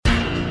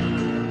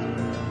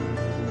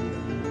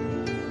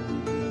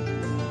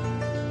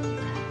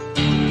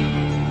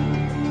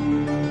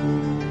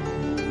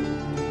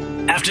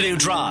Afternoon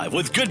Drive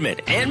with Goodman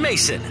and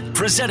Mason,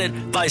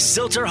 presented by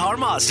Silter Har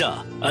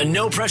Mazda. A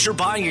no-pressure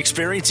buying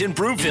experience in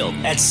Broomfield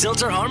at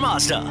Silter Har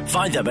Mazda.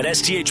 Find them at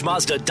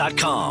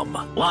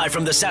sthmazda.com. Live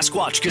from the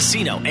Sasquatch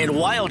Casino and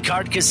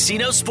Wildcard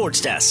Casino Sports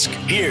Desk,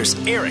 here's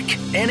Eric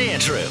and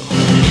Andrew.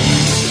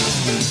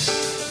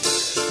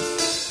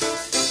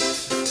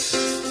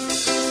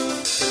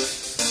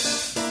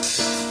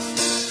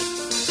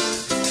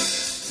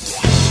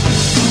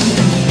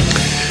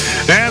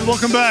 And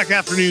welcome back.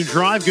 Afternoon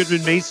Drive.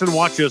 Goodman Mason.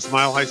 Watch us,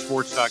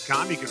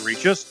 milehighsports.com. You can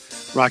reach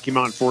us. Rocky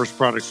Mountain Forest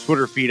Products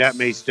Twitter feed at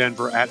Mace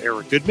Denver at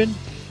Eric Goodman.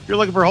 If you're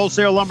looking for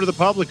wholesale lumber to the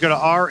public, go to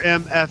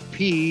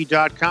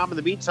rmfp.com. In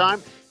the meantime,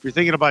 if you're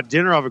thinking about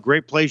dinner, I have a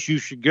great place you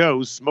should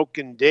go.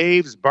 Smokin'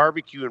 Dave's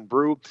Barbecue and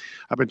Brew.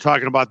 I've been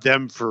talking about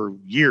them for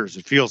years,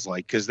 it feels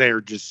like, because they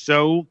are just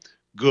so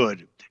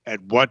good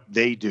at what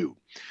they do.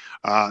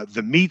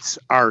 The meats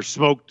are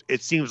smoked,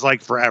 it seems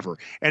like forever.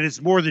 And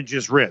it's more than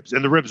just ribs.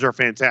 And the ribs are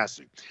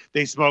fantastic.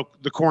 They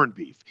smoke the corned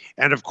beef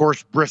and, of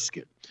course,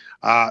 brisket.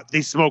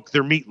 They smoke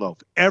their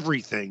meatloaf.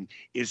 Everything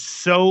is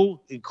so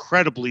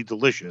incredibly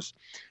delicious.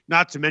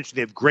 Not to mention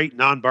they have great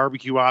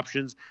non-barbecue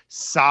options.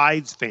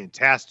 Sides,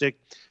 fantastic.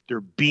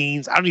 Their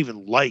beans, I don't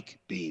even like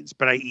beans,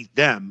 but I eat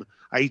them.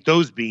 I eat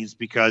those beans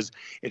because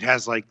it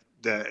has like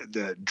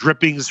the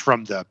drippings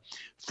from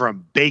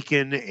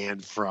bacon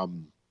and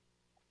from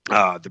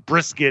the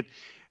brisket.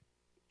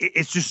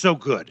 It's just so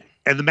good.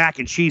 And the mac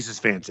and cheese is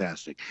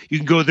fantastic. You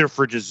can go there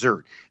for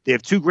dessert. They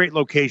have two great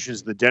locations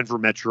in the Denver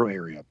metro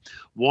area.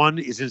 One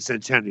is in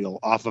Centennial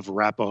off of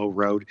Arapahoe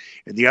Road,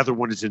 and the other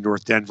one is in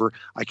North Denver.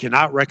 I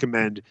cannot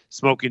recommend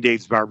Smokin'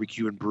 Dave's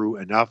Barbecue and Brew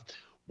enough.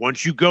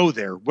 Once you go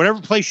there,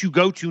 whatever place you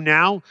go to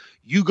now,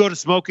 you go to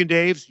Smokin'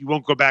 Dave's, you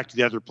won't go back to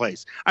the other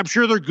place. I'm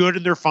sure they're good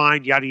and they're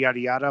fine, yada, yada,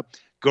 yada.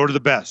 Go to the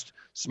best.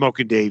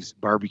 Smokin' Dave's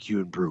Barbecue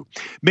and Brew.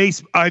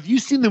 Mace, have you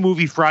seen the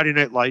movie Friday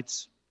Night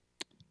Lights?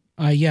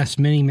 Yes,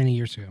 many, many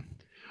years ago.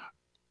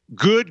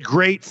 Good,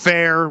 great,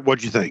 fair.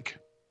 What'd you think?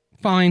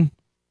 Fine.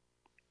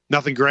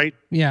 Nothing great?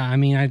 Yeah, I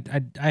mean, I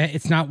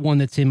it's not one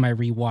that's in my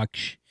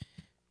rewatch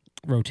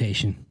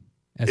rotation.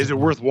 Is it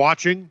worth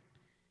watching?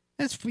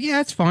 It's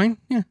fine.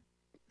 Yeah.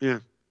 Yeah.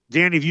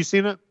 Danny, have you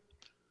seen it?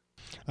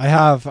 I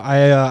have.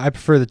 I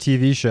prefer the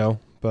TV show,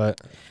 but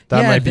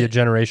that might be a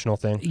generational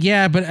thing.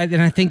 Yeah, but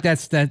I think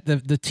that's the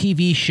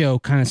TV show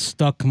kind of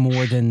stuck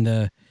more than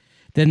the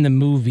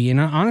movie. And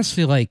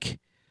honestly, like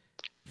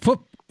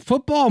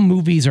football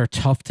movies are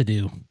tough to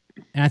do,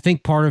 and I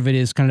think part of it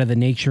is kind of the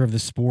nature of the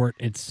sport.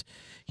 It's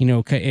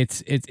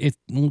it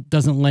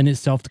doesn't lend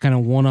itself to kind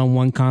of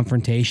one-on-one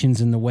confrontations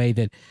in the way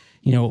that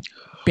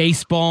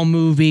baseball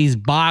movies,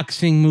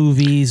 boxing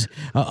movies,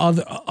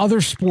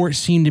 other sports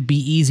seem to be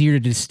easier to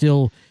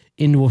distill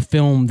into a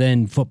film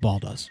than football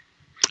does.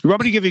 You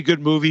want me to give you a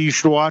good movie you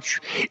should watch?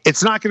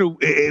 It's not going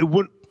to, it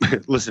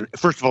wouldn't, listen,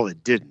 first of all,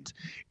 it didn't.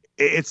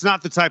 It's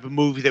not the type of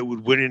movie that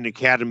would win an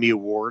Academy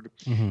Award,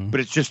 but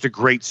it's just a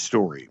great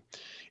story.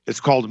 It's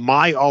called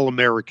My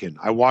All-American.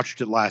 I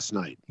watched it last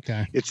night.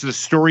 Okay. It's the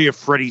story of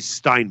Freddie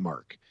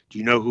Steinmark. Do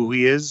you know who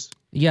he is?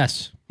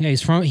 Yes. Yeah,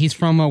 he's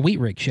from Wheat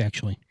Ridge,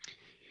 actually.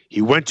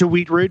 He went to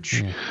Wheat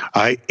Ridge.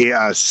 A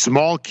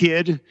small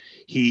kid.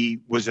 He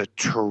was a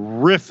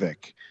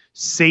terrific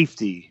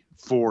safety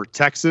for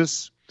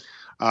Texas.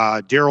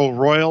 Darrell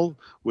Royal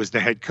was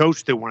the head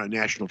coach. They won a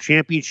national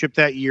championship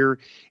that year,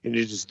 and it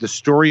is the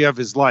story of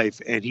his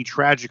life. And he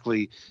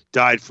tragically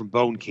died from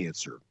bone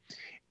cancer.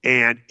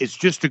 And it's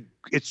just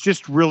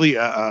really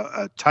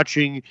a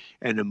touching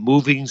and a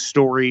moving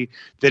story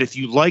that if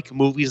you like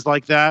movies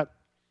like that,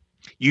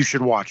 you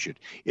should watch it.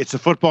 It's a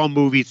football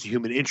movie. It's a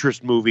human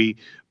interest movie,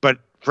 but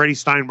Freddie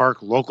Steinmark,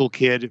 local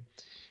kid,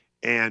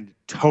 and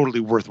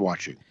totally worth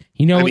watching.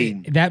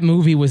 That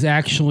movie was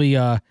actually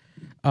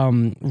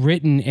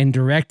written and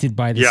directed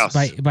by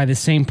by the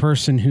same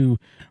person who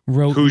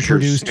wrote and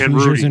produced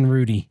Hoosiers and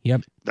Rudy.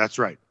 Yep, that's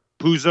right.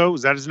 Puzo,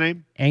 is that his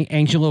name?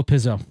 Angelo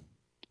Pizzo.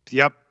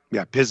 Yep,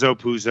 yeah,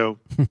 Puzo.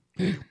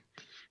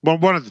 Well,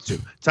 one of the two.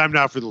 Time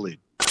now for the lead.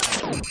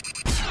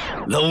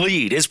 The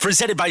Lead is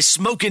presented by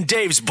Smokin'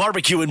 Dave's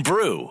Barbecue and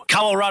Brew,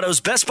 Colorado's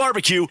best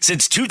barbecue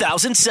since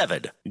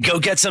 2007. Go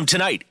get some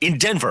tonight in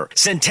Denver,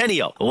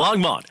 Centennial,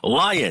 Longmont,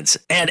 Lyons,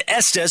 and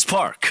Estes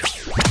Park.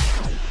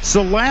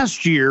 So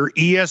last year,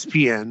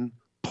 ESPN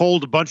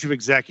polled a bunch of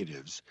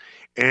executives,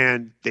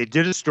 and they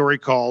did a story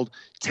called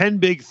 10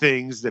 Big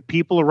Things That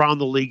People Around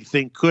the League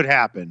Think Could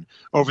Happen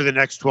Over the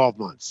Next 12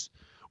 Months.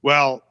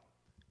 Well,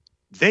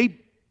 they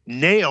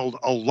nailed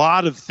a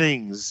lot of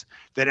things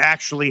that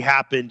actually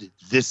happened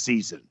this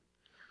season.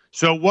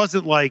 So it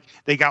wasn't like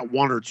they got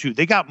one or two.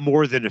 They got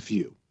more than a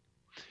few.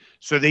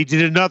 So they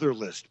did another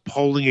list,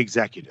 polling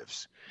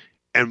executives.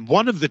 And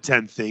one of the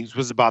 10 things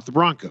was about the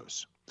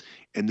Broncos.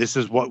 And this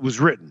is what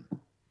was written.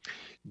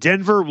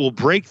 Denver will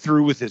break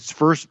through with its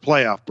first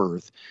playoff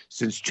berth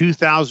since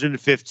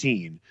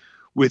 2015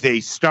 with a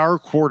star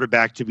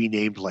quarterback to be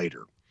named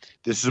later.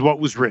 This is what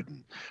was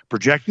written.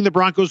 Projecting the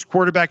Broncos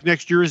quarterback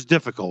next year is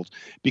difficult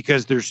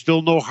because there's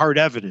still no hard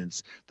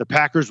evidence the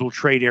Packers will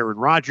trade Aaron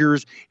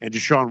Rodgers and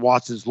Deshaun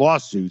Watson's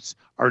lawsuits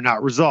are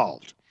not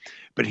resolved.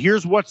 But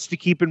here's what's to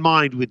keep in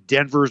mind with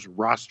Denver's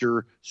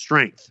roster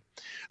strength.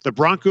 The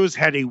Broncos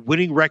had a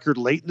winning record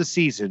late in the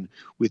season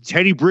with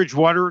Teddy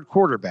Bridgewater at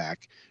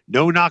quarterback.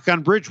 No knock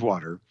on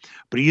Bridgewater,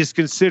 but he is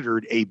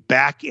considered a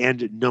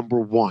back-end number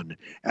one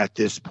at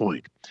this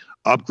point.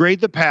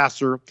 Upgrade the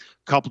passer,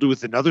 coupled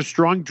with another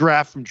strong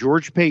draft from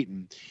George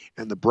Payton,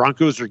 and the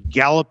Broncos are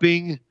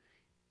galloping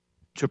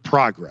to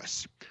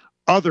progress.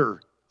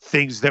 Other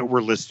things that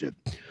were listed.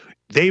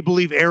 They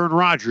believe Aaron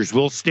Rodgers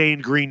will stay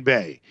in Green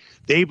Bay.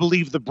 They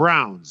believe the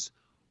Browns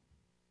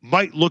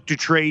might look to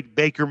trade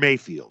Baker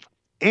Mayfield.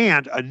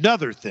 And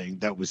another thing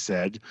that was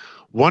said,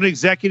 one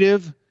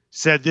executive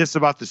said this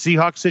about the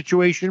Seahawks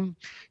situation.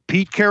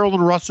 Pete Carroll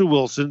and Russell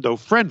Wilson, though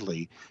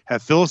friendly,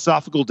 have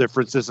philosophical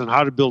differences on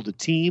how to build a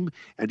team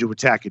and to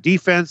attack a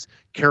defense.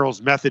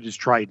 Carroll's method is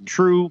tried and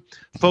true,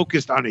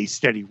 focused on a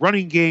steady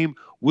running game.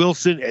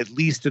 Wilson, at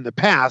least in the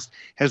past,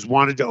 has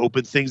wanted to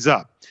open things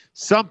up.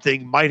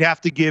 Something might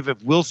have to give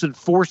if Wilson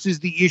forces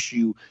the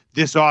issue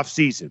this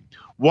offseason.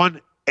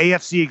 One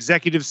AFC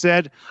executive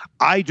said,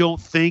 I don't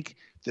think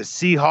the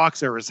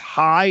Seahawks are as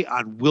high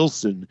on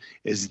Wilson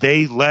as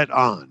they let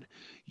on.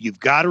 You've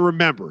got to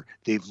remember,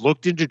 they've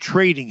looked into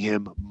trading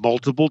him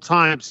multiple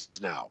times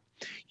now.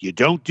 You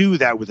don't do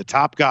that with a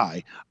top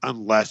guy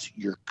unless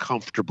you're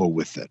comfortable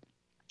with it.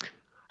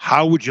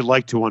 How would you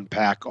like to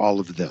unpack all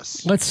of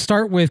this? Let's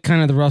start with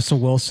kind of the Russell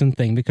Wilson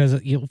thing,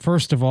 because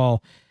first of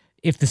all,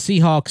 if the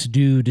Seahawks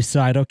do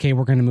decide, okay,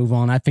 we're going to move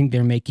on, I think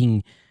they're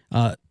making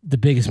the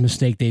biggest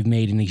mistake they've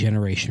made in a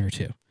generation or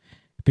two,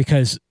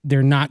 because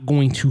they're not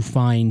going to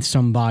find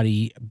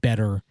somebody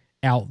better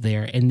out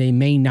there, and they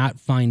may not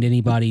find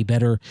anybody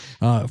better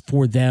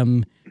for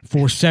them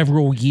for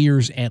several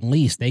years at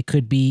least. They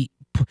could be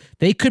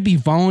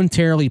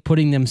voluntarily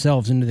putting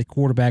themselves into the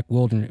quarterback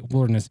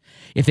wilderness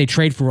if they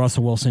trade for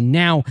Russell Wilson.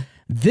 Now,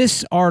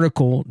 this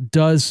article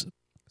does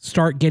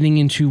start getting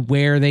into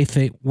where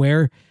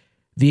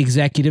the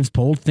executives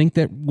polled think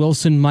that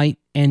Wilson might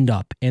end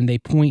up, and they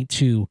point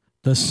to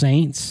the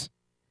Saints.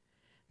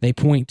 They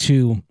point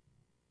to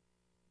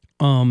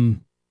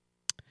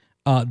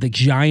the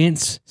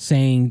Giants,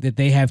 saying that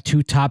they have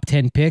 2 top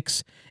 10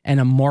 picks and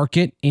a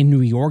market in New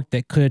York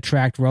that could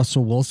attract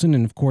Russell Wilson.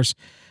 And of course,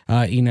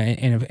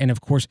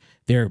 of course,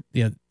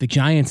 the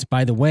Giants,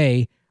 by the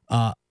way,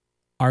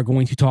 are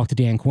going to talk to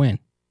Dan Quinn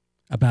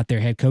about their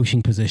head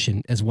coaching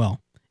position as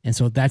well. And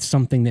so that's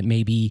something that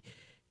maybe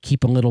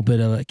keep a little bit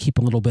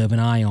of an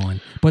eye on.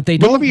 But they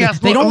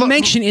don't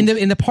mention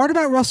in the part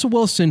about Russell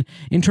Wilson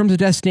in terms of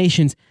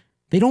destinations.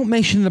 They don't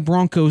mention the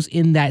Broncos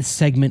in that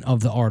segment of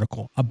the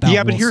article about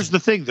Wilson. But here's the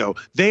thing, though.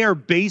 They are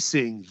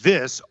basing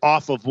this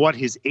off of what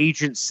his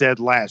agent said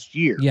last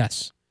year.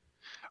 Yes.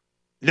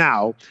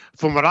 Now,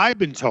 from what I've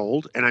been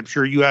told, and I'm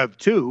sure you have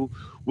too,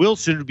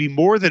 Wilson would be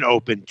more than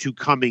open to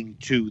coming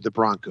to the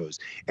Broncos.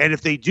 And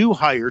if they do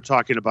hire,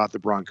 talking about the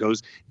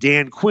Broncos,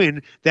 Dan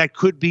Quinn, that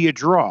could be a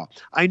draw.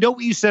 I know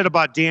what you said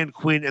about Dan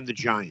Quinn and the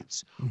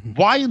Giants. Mm-hmm.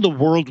 Why in the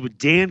world would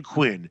Dan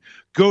Quinn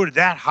go to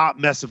that hot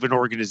mess of an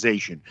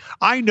organization?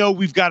 I know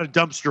we've got a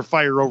dumpster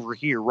fire over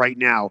here right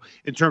now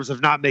in terms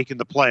of not making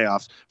the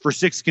playoffs for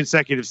 6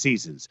 consecutive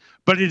seasons,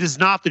 but it is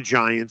not the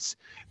Giants.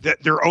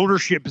 Their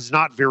ownership is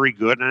not very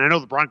good, and I know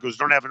the Broncos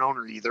don't have an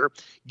owner either.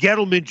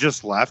 Gettleman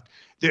just left.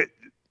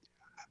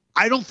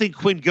 I don't think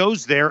Quinn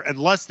goes there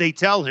unless they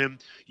tell him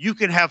you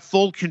can have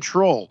full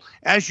control.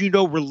 As you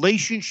know,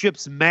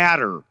 relationships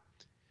matter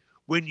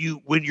when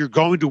you're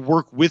going to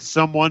work with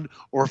someone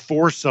or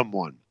for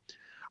someone.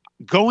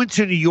 Going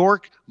to New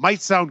York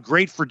might sound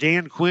great for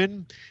Dan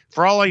Quinn.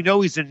 For all I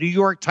know, he's a New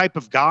York type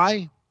of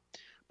guy.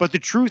 But the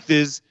truth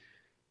is,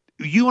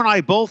 you and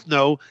I both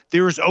know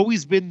there has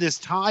always been this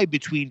tie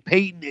between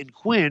Peyton and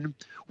Quinn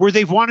where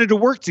they've wanted to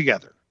work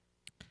together.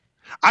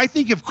 I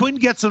think if Quinn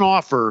gets an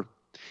offer,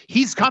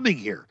 he's coming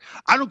here.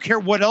 I don't care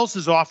what else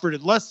is offered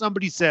unless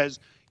somebody says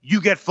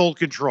you get full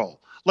control,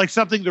 like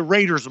something the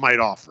Raiders might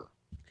offer.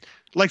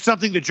 Like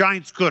something the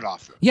Giants could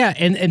offer. Yeah,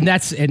 and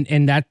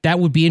that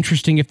would be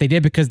interesting if they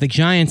did, because the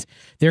Giants,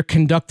 they're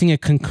conducting a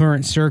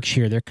concurrent search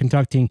here. They're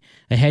conducting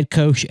a head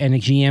coach and a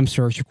GM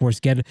search. Of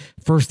course,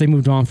 first they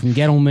moved on from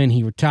Gettleman,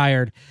 he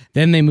retired.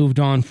 Then they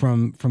moved on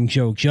from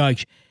Joe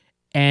Judge.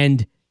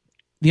 And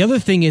the other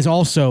thing is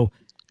also,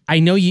 I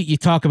know you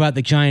talk about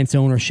the Giants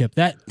ownership.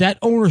 That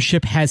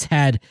ownership has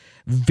had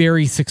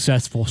very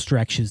successful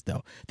stretches,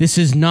 though. This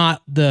is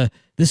not the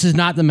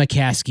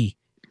McCaskey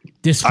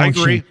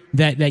dysfunction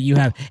that you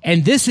have.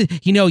 And this is,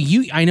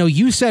 I know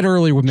you said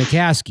earlier with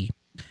McCaskey,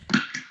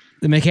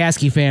 the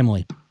McCaskey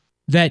family,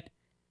 that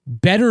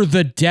better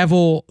the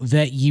devil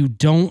that you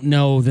don't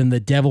know than the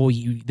devil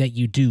that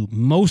you do.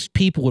 Most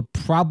people would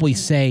probably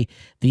say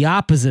the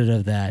opposite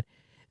of that.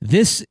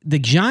 The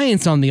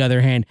Giants, on the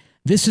other hand,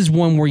 this is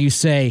one where you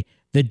say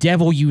the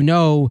devil you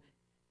know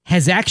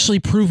has actually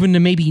proven to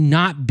maybe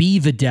not be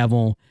the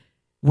devil,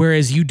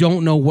 whereas you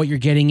don't know what you're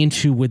getting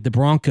into with the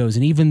Broncos.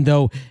 And even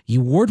though you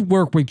would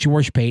work with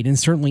George Payton,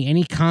 certainly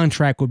any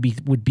contract would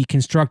be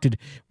constructed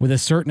with a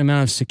certain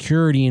amount of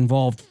security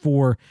involved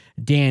for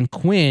Dan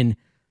Quinn,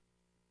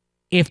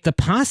 if the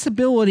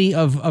possibility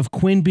of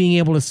Quinn being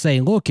able to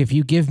say, look, if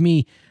you give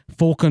me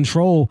full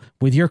control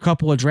with your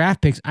couple of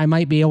draft picks, I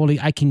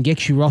can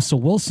get you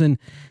Russell Wilson.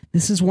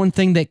 This is one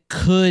thing that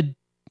could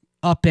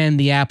upend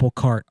the apple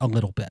cart a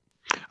little bit.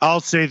 I'll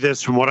say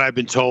this from what I've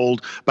been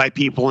told by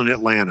people in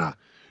Atlanta.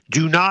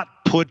 Do not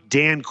put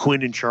Dan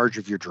Quinn in charge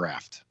of your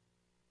draft,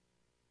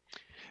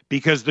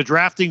 because the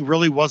drafting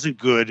really wasn't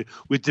good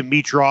with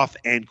Dimitroff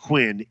and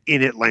Quinn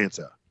in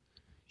Atlanta.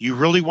 You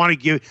really want to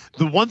give –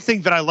 the one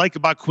thing that I like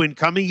about Quinn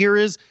coming here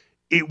is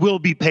it will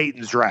be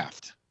Peyton's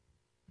draft.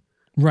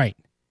 Right.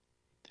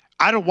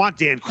 I don't want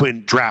Dan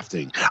Quinn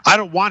drafting. I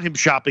don't want him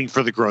shopping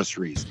for the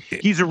groceries.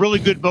 He's a really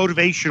good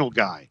motivational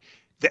guy.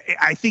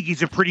 I think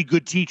he's a pretty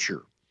good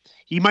teacher.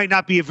 He might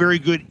not be a very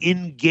good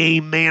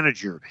in-game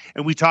manager,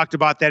 and we talked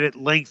about that at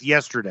length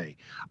yesterday.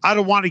 I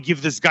don't want to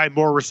give this guy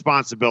more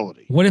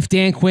responsibility. What if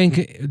Dan Quinn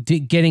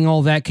getting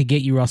all that could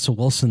get you Russell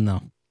Wilson,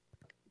 though?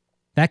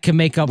 That could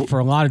make up for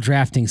a lot of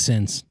drafting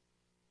sins.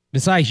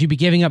 Besides, you'd be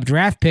giving up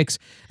draft picks,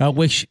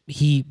 which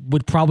he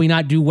would probably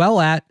not do well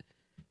at,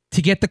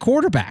 to get the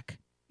quarterback.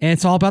 And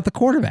it's all about the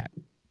quarterback.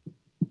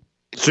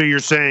 So you're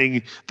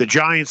saying the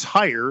Giants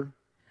hire...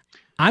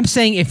 I'm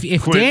saying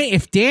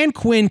if Dan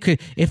Quinn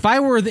could, if I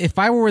were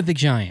the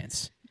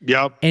Giants,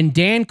 yep, and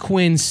Dan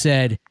Quinn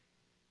said,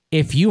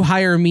 if you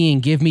hire me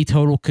and give me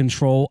total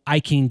control, I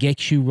can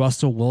get you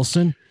Russell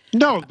Wilson.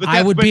 No, but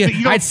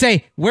I'd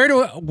say, where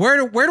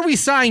do we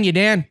sign you,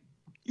 Dan?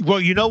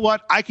 Well, you know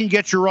what? I can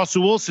get you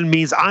Russell Wilson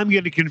means I'm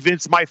going to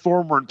convince my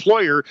former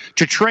employer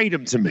to trade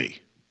him to me.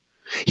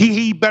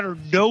 He better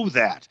know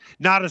that,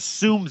 not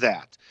assume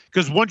that.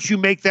 Because once you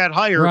make that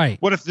hire, right.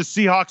 What if the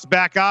Seahawks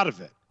back out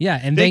of it? Yeah,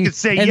 and they then could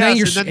say yes,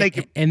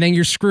 and then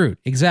you're screwed.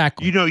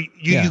 Exactly. You know,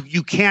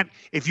 you can't.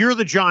 If you're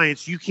the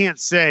Giants, you can't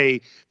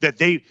say that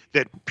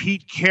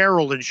Pete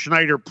Carroll and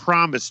Schneider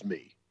promised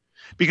me,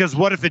 because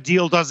what if a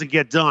deal doesn't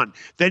get done?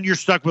 Then you're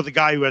stuck with a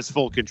guy who has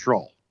full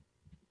control.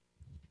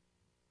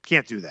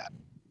 Can't do that,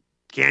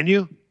 can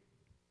you?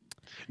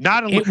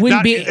 It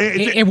wouldn't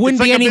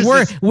be any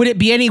worse. Would it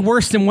be any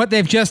worse than what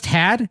they've just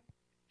had?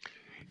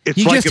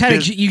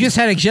 You just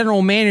had a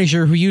general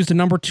manager who used a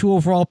number 2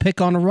 overall pick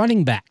on a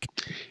running back.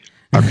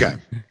 Okay,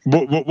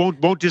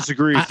 won't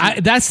disagree.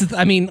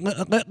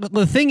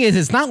 The thing is,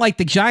 it's not like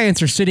the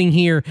Giants are sitting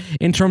here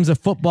in terms of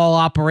football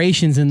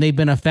operations and they've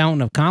been a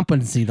fountain of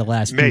competency the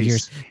last few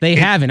years. They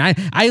haven't.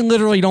 I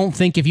literally don't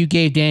think if you're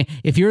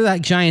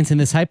that Giants in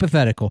this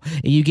hypothetical,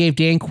 and you gave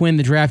Dan Quinn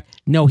the draft,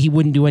 no, he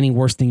wouldn't do any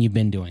worse than you've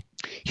been doing.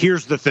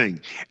 Here's the thing.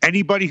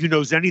 Anybody who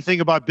knows anything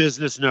about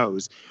business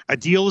knows a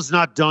deal is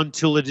not done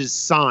till it is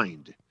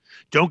signed.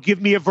 Don't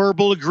give me a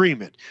verbal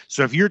agreement.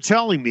 So if you're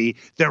telling me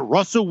that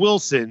Russell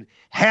Wilson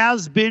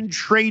has been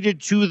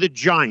traded to the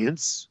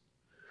Giants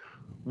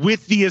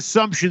with the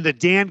assumption that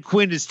Dan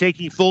Quinn is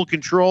taking full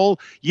control,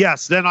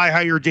 yes, then I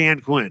hire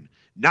Dan Quinn,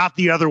 not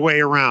the other way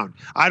around.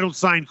 I don't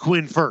sign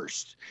Quinn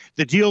first.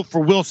 The deal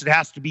for Wilson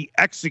has to be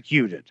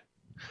executed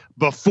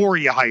before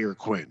you hire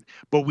Quinn.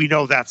 But we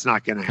know that's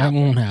not going to happen. That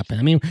won't happen.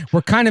 I mean,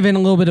 we're kind of in a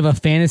little bit of a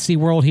fantasy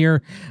world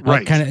here,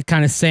 right?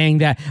 Kind of saying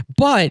that.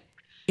 But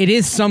it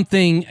is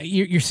something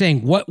you're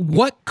saying.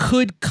 What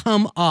could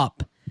come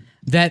up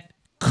that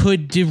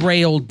could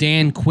derail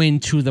Dan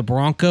Quinn to the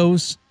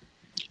Broncos?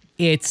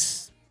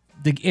 It's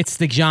the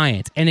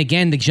Giants, and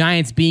again, the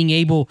Giants being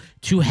able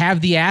to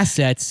have the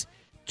assets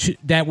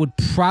that would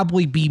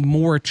probably be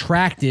more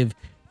attractive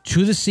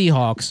to the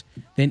Seahawks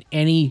than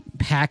any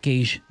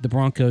package the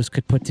Broncos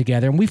could put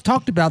together. And we've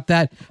talked about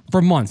that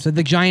for months, that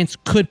the Giants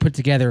could put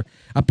together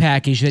a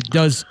package that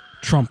does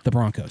trump the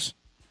Broncos.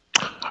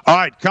 All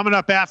right, coming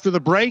up after the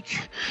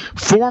break,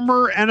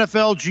 former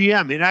NFL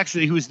GM, and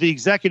actually who was the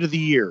executive of the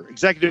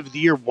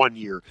year 1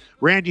 year,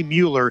 Randy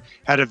Mueller,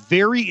 had a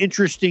very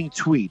interesting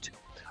tweet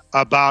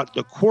about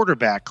the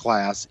quarterback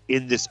class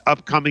in this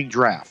upcoming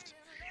draft.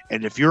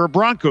 And if you're a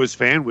Broncos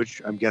fan,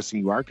 which I'm guessing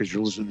you are because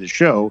you're listening to the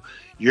show,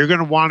 you're going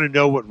to want to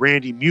know what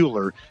Randy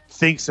Mueller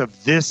thinks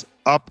of this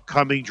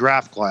upcoming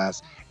draft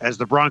class, as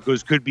the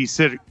Broncos could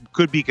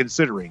be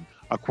considering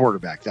a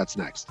quarterback. That's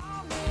next.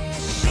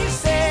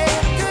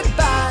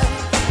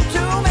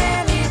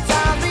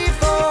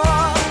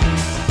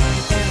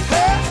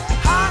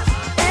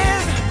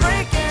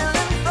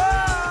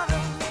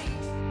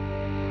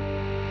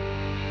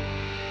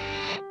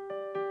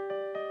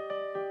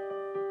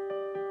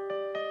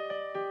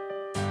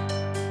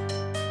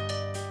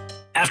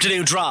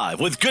 Afternoon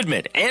Drive with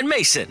Goodman and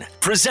Mason,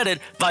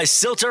 presented by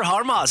Silter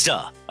Har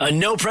Mazda. A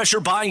no-pressure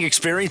buying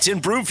experience in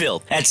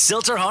Broomfield at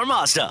Silter Har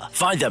Mazda.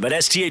 Find them at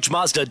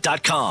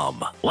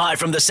sthmazda.com. Live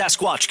from the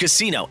Sasquatch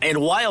Casino and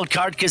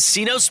Wildcard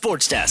Casino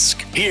Sports Desk,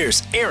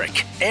 here's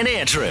Eric and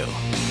Andrew.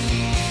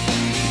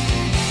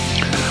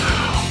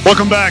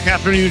 Welcome back.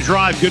 Afternoon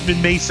Drive,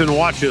 Goodman, Mason.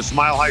 Watch us,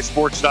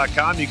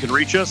 milehighsports.com. You can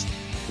reach us.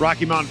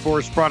 Rocky Mountain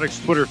Forest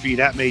Products Twitter feed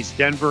at Mace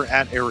Denver,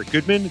 at Eric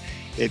Goodman.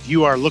 If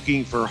you are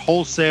looking for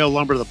wholesale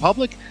lumber to the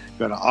public,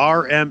 go to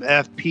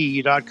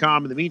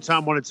rmfp.com. In the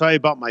meantime, I want to tell you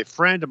about my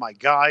friend and my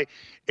guy,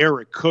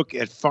 Eric Cook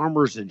at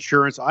Farmers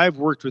Insurance. I've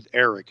worked with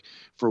Eric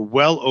for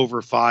well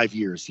over 5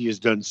 years. He has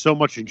done so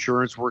much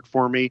insurance work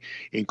for me,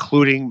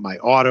 including my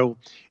auto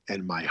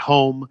and my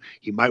home.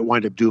 He might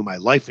wind up doing my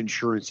life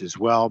insurance as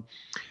well.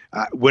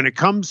 When it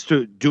comes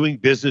to doing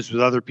business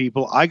with other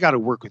people, I got to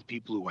work with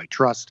people who I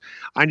trust.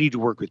 I need to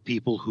work with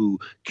people who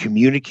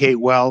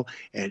communicate well,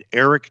 and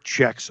Eric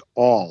checks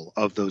all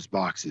of those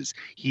boxes.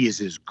 He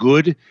is as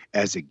good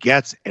as it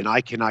gets, and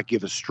I cannot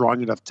give a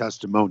strong enough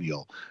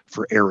testimonial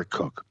for Eric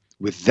Cook.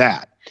 With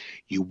that,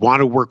 you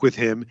want to work with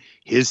him,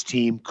 his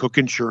team, Cook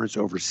Insurance,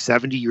 over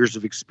 70 years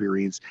of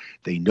experience.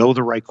 They know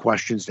the right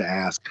questions to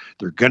ask.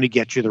 They're going to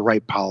get you the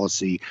right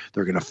policy.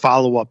 They're going to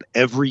follow up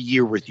every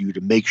year with you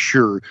to make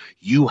sure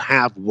you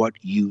have what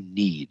you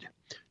need.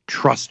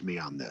 Trust me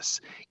on this.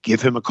 Give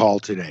him a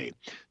call today.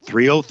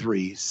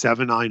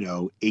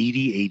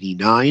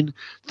 303-790-8089.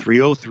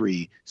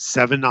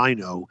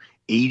 303-790-8089.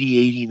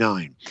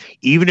 8089.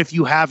 Even if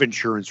you have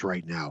insurance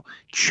right now,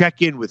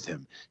 check in with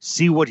him,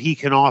 see what he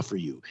can offer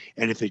you.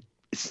 And if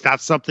it's not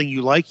something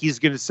you like, he's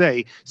going to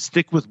say,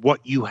 stick with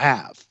what you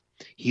have.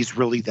 He's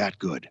really that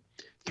good.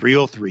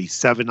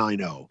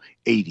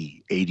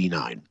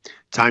 303-790-8089.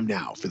 Time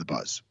now for the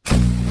Buzz.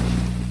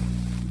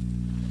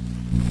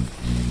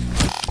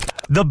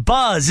 The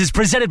Buzz is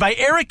presented by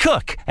Eric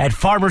Cook at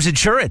Farmers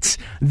Insurance.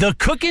 The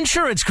Cook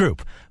Insurance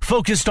Group,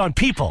 focused on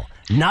people,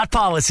 not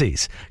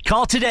policies.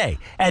 Call today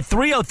at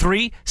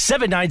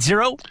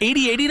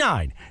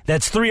 303-790-8089.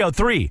 That's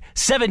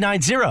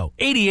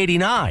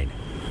 303-790-8089.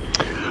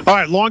 All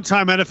right,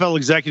 longtime NFL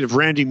executive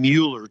Randy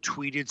Mueller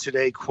tweeted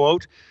today,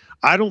 quote,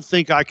 "I don't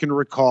think I can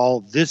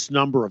recall this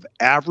number of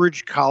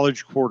average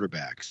college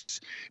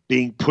quarterbacks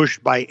being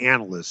pushed by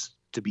analysts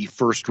to be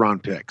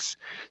first-round picks."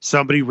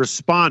 Somebody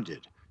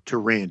responded to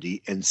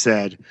Randy and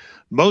said,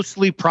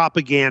 "Mostly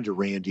propaganda,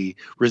 Randy,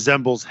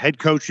 resembles head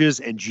coaches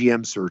and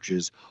GM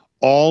searches,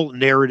 all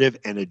narrative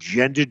and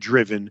agenda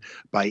driven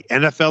by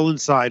NFL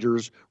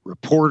insiders,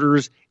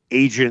 reporters,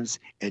 agents,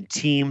 and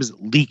teams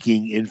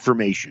leaking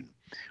information."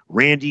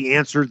 Randy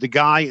answered the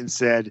guy and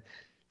said,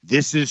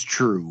 "This is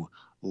true.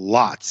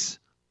 Lots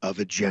of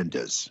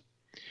agendas."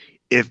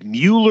 If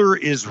Mueller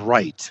is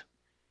right,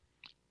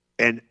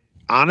 and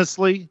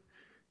honestly,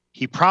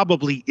 he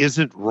probably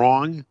isn't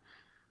wrong,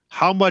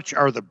 how much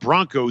are the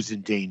Broncos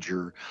in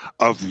danger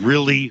of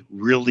really,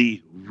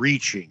 really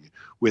reaching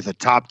with a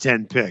top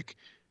 10 pick?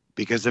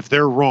 Because if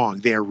they're wrong,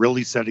 they are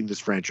really setting this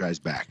franchise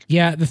back.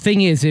 Yeah, the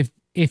thing is,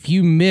 if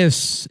you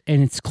miss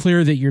and it's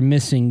clear that you're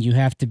missing, you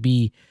have to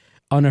be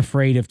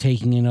unafraid of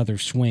taking another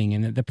swing.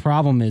 And the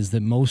problem is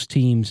that most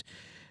teams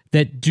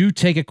that do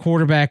take a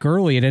quarterback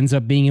early, it ends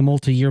up being a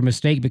multi-year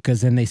mistake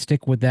because then they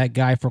stick with that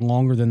guy for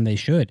longer than they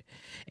should.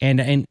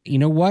 And you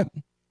know what?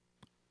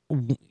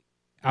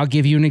 I'll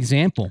give you an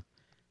example.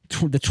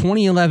 The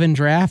 2011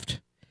 draft,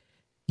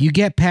 you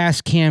get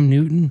past Cam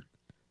Newton,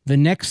 the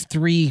next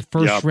three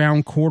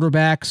first-round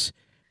quarterbacks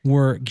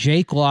were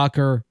Jake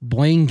Locker,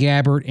 Blaine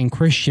Gabbert, and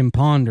Christian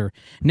Ponder.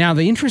 Now,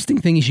 the interesting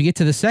thing is you get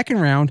to the second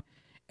round,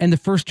 and the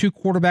first two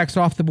quarterbacks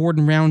off the board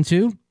in round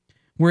two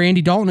were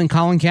Andy Dalton and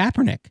Colin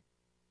Kaepernick.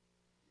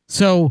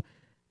 So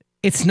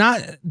it's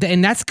not,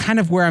 and that's kind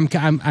of where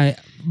I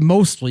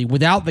mostly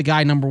without the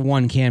guy number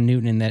one, Cam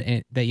Newton, in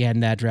that you had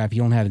in that draft,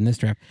 you don't have in this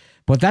draft.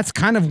 But that's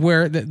kind of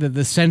where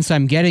the sense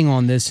I'm getting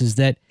on this is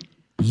that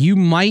you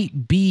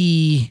might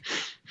be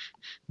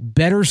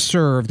better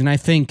served, and I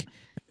think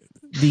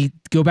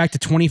go back to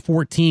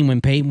 2014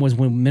 when Peyton was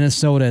with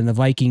Minnesota and the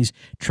Vikings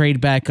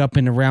trade back up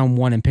into round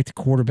one and picked a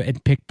quarterback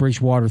and picked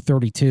Bridgewater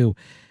 32.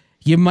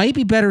 You might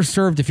be better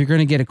served if you're going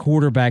to get a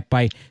quarterback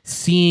by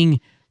seeing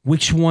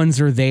which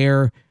ones are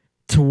there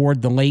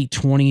toward the late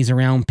 20s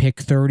around pick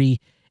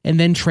 30 and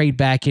then trade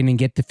back in and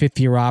get the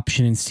fifth-year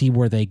option and see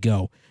where they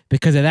go.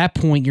 Because at that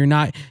point,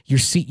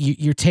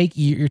 you're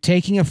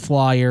taking a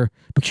flyer,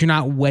 but you're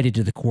not wedded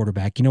to the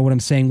quarterback. You know what I'm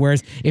saying?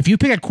 Whereas if you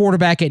pick a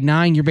quarterback at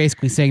 9, you're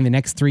basically saying the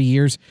next 3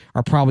 years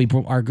are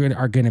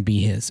going to be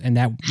his, and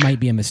that might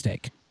be a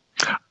mistake.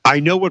 I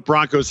know what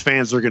Broncos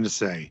fans are going to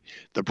say.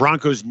 The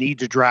Broncos need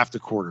to draft a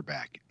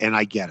quarterback, and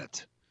I get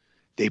it.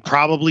 They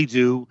probably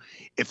do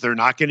if they're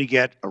not going to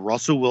get a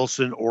Russell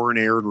Wilson or an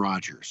Aaron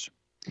Rodgers.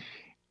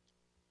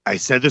 I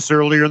said this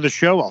earlier in the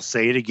show. I'll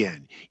say it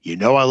again. You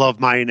know I love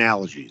my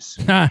analogies.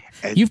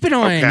 You've been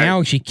on an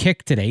analogy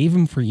kick today,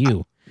 even for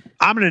you.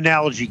 I'm an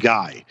analogy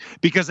guy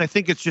because I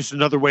think it's just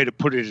another way to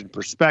put it in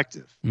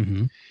perspective.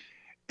 Mm-hmm.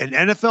 An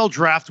NFL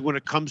draft when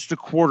it comes to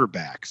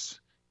quarterbacks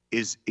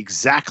is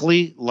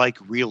exactly like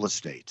real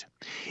estate.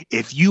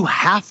 If you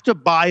have to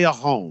buy a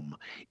home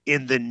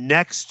in the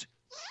next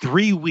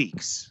 3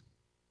 weeks,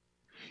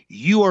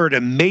 you are at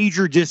a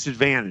major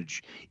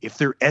disadvantage if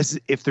there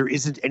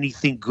isn't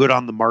anything good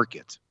on the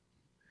market.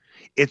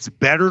 It's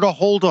better to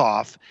hold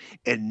off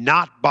and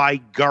not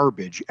buy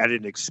garbage at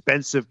an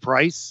expensive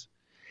price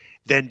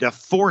than to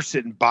force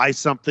it and buy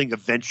something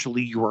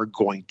eventually you are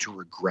going to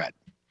regret.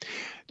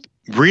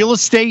 Real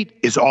estate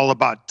is all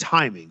about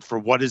timing for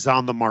what is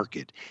on the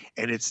market.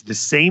 And it's the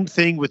same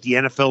thing with the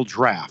NFL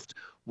draft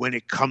when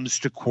it comes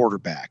to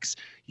quarterbacks.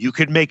 You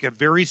could make a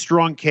very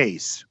strong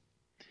case.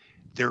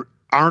 There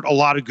aren't a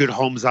lot of good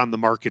homes on the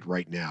market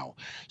right now.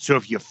 So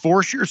if you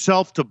force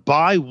yourself to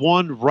buy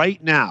one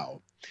right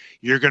now,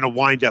 you're going to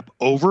wind up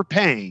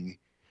overpaying,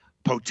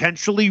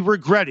 potentially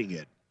regretting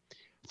it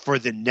for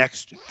the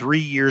next 3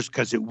 years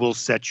because it will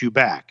set you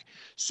back.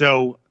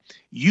 So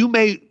you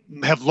may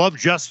have loved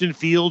Justin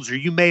Fields or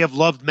you may have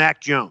loved Mac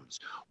Jones.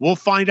 We'll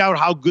find out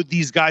how good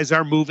these guys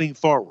are moving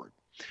forward.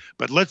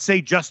 But let's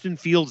say Justin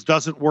Fields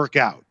doesn't work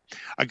out,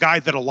 a guy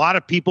that a lot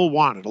of people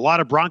wanted, a lot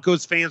of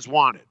Broncos fans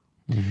wanted.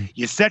 Mm-hmm.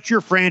 You set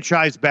your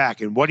franchise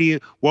back, and what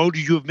did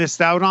you have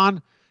missed out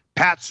on?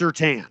 Pat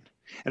Surtain.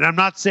 And I'm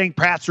not saying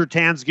Pat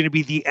Surtain's going to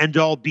be the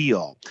end-all,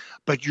 be-all,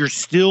 but you're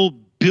still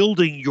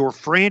building your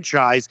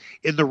franchise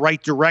in the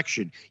right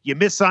direction. You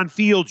miss on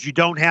Fields, you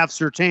don't have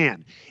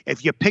Surtain.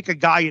 If you pick a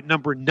guy at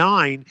number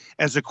 9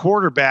 as a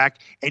quarterback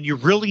and you're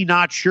really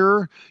not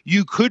sure,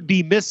 you could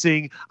be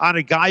missing on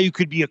a guy who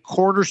could be a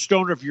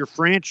cornerstone of your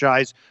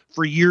franchise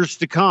for years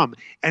to come.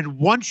 And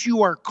once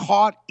you are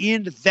caught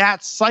in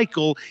that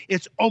cycle,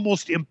 it's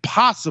almost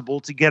impossible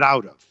to get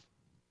out of.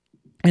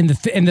 And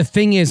the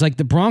thing is, like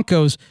the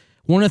Broncos,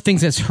 one of the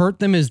things that's hurt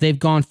them is they've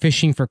gone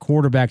fishing for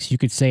quarterbacks, you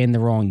could say, in the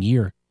wrong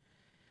year.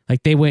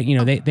 Like they went,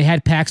 they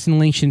had Paxton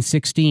Lynch in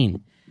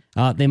 16.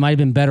 They might have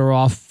been better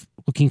off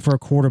looking for a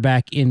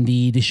quarterback in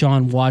the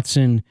Deshaun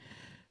Watson,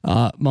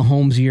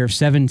 Mahomes year of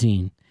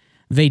 17.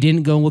 They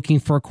didn't go looking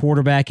for a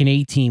quarterback in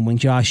 18 when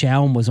Josh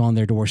Allen was on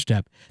their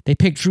doorstep. They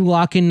picked Drew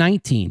Lock in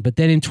 19, but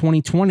then in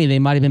 2020 they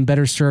might have been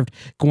better served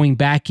going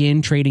back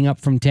in, trading up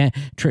from 10,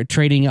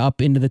 trading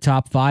up into the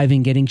top 5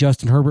 and getting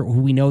Justin Herbert,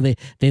 who we know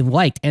they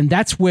liked. And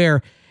that's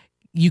where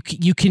you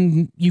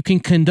can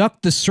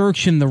conduct the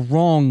search in the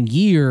wrong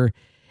year.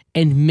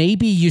 And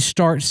maybe you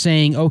start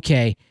saying,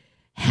 okay,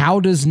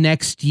 how does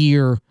next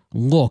year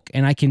look?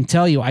 And I can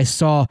tell you,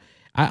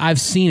 I've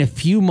seen a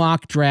few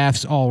mock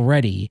drafts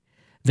already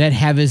that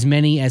have as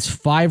many as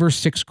 5 or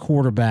 6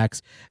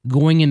 quarterbacks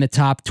going in the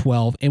top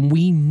 12. And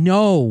we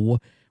know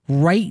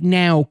right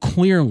now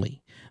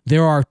clearly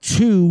there are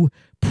 2,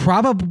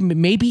 probably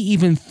maybe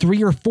even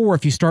 3 or 4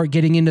 if you start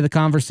getting into the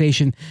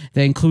conversation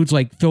that includes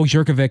like Phil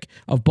Jurkovec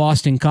of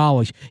Boston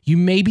College. You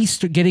may be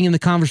getting in the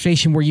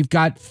conversation where you've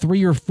got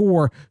 3 or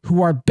 4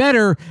 who are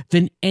better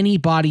than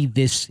anybody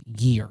this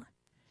year.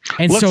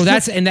 And so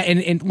that's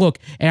and look,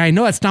 and I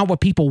know that's not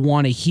what people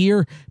want to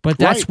hear, but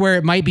that's where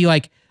it might be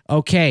like,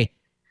 okay,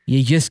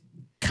 you just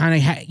kind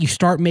of you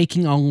start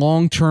making a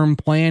long-term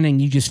plan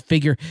and you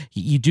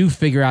do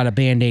figure out a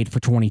Band-Aid for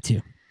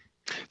 22.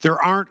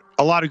 There aren't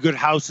a lot of good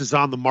houses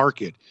on the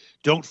market.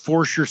 Don't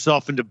force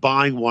yourself into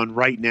buying one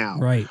right now.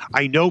 Right.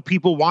 I know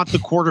people want the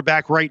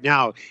quarterback right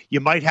now. You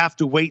might have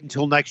to wait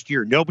until next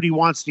year. Nobody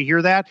wants to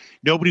hear that.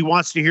 Nobody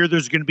wants to hear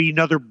there's going to be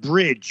another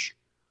bridge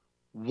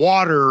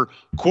water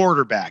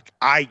quarterback.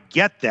 I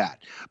get that.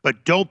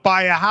 But don't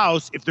buy a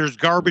house if there's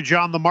garbage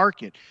on the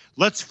market.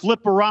 Let's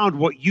flip around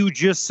what you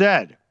just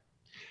said.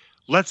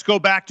 Let's go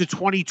back to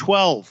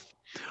 2012.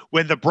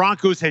 When the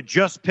Broncos had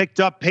just picked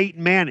up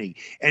Peyton Manning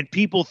and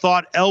people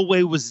thought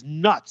Elway was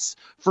nuts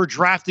for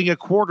drafting a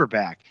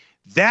quarterback.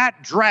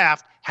 That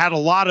draft had a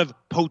lot of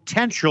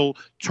potential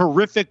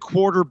terrific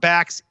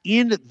quarterbacks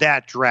in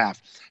that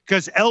draft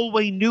because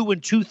Elway knew in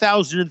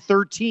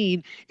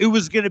 2013 it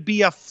was going to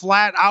be a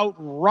flat out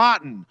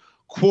rotten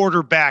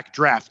quarterback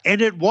draft.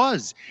 And it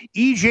was.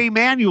 E.J.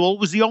 Manuel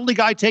was the only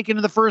guy taken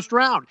in the first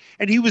round,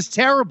 and he was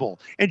terrible.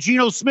 And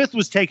Geno Smith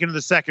was taken in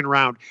the second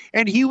round,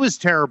 and he was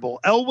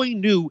terrible. Elway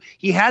knew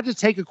he had to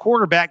take a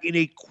quarterback in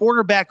a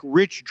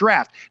quarterback-rich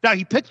draft. Now,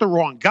 he picked the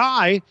wrong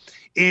guy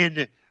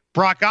in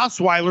Brock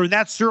Osweiler, and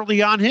that's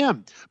certainly on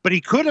him. But he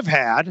could have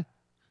had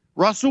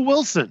Russell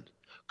Wilson.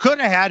 Could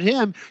have had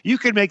him. You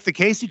could make the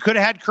case he could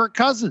have had Kirk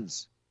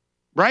Cousins.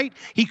 Right?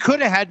 He could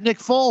have had Nick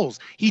Foles.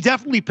 He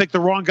definitely picked the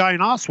wrong guy in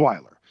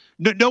Osweiler.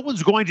 No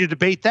one's going to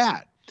debate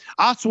that.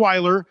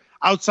 Osweiler,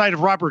 outside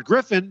of Robert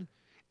Griffin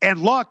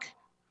and Luck,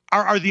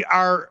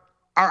 are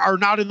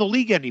not in the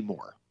league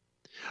anymore.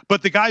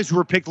 But the guys who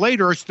were picked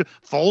later,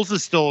 Foles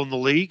is still in the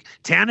league.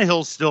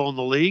 Tannehill's still in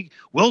the league.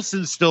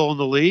 Wilson's still in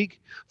the league.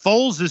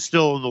 Foles is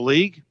still in the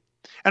league.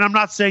 And I'm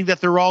not saying that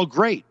they're all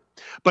great.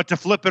 But to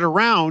flip it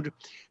around,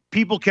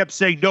 people kept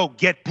saying, no,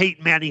 get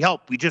Peyton Manning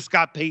help. We just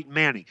got Peyton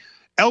Manning.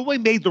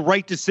 Elway made the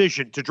right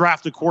decision to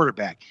draft a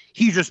quarterback.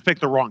 He just picked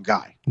the wrong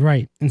guy.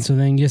 Right. And so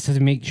then you just have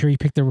to make sure you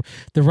pick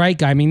the right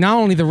guy. I mean, not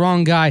only the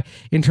wrong guy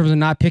in terms of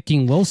not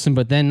picking Wilson,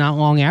 but then not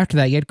long after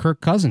that, you had Kirk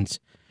Cousins,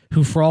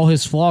 who for all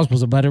his flaws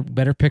was a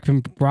better pick than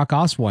Brock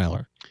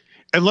Osweiler.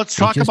 And let's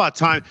talk about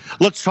time.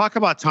 Let's talk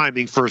about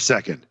timing for a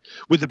second.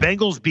 Would the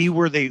Bengals be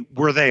where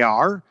they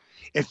are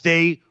if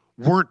they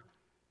weren't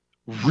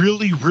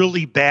really,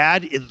 really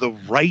bad in the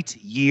right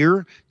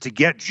year to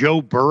get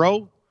Joe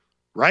Burrow?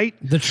 Right?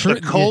 The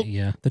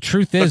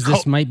truth is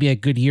this might be a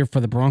good year for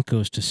the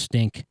Broncos to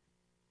stink.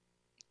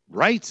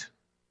 Right.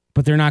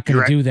 But they're not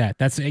going to do that.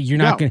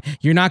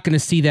 You're not going to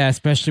see that,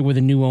 especially with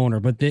a new owner.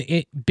 But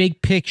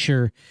big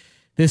picture,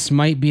 this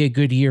might be a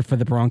good year for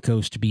the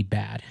Broncos to be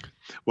bad.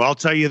 Well, I'll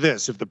tell you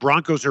this: if the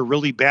Broncos are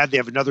really bad, they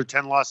have another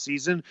 10-loss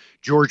season.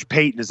 George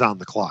Payton is on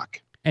the clock,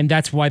 and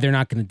that's why they're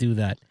not going to do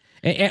that.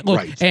 And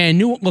Right. A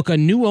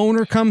new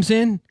owner comes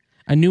in,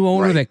 a new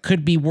owner Right. that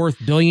could be worth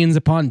billions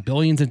upon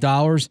billions of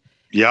dollars.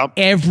 Yep,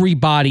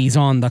 Everybody's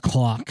on the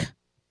clock.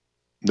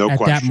 no at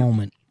question. that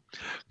moment.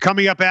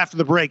 Coming up after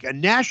the break, a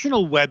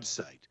national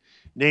website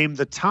named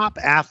the top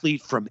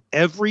athlete from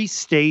every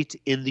state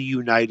in the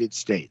United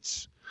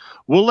States.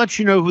 We'll let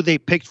you know who they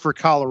picked for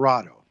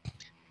Colorado.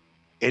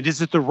 And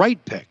is it the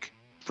right pick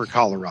for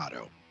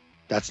Colorado?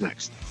 That's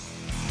next.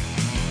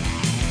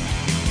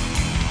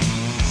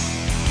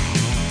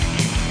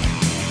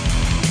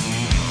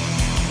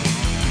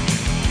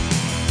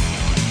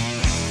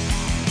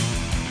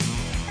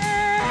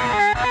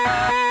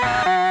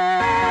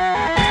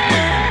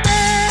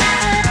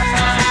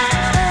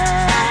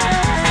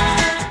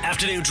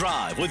 Afternoon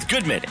Drive with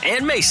Goodman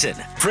and Mason,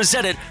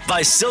 presented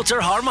by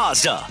Silter-Har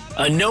Mazda.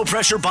 A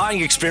no-pressure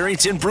buying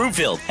experience in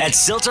Broomfield at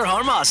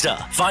Silter-Har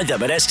Mazda. Find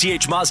them at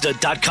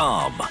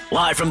sthmazda.com.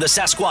 Live from the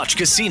Sasquatch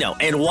Casino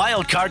and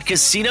Wildcard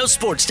Casino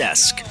Sports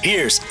Desk,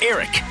 here's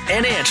Eric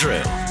and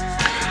Andrew.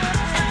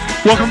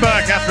 Welcome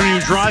back. Afternoon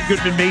Drive.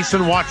 Goodman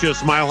Mason. Watch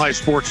us,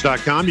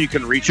 milehighsports.com. You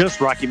can reach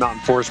us, Rocky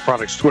Mountain Forest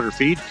Products Twitter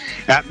feed,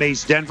 at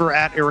Mace Denver,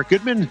 at Eric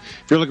Goodman.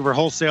 If you're looking for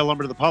wholesale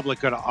lumber to the public,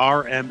 go to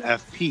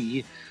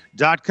rmfp.com.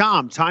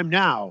 Time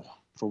now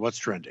for What's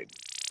Trending.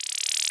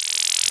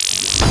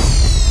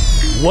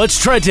 What's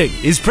Trending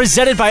is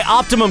presented by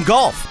Optimum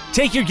Golf.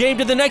 Take your game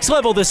to the next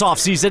level this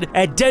offseason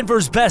at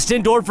Denver's best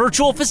indoor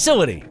virtual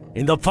facility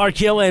in the Park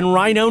Hill and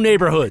Rhino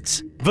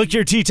neighborhoods. Book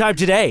your tee time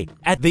today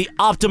at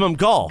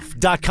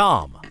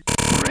theoptimumgolf.com.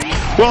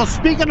 Well,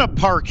 speaking of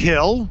Park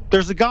Hill,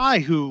 there's a guy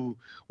who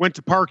went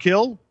to Park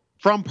Hill,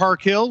 from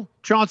Park Hill,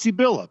 Chauncey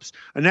Billups.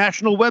 A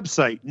national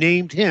website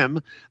named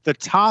him the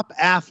top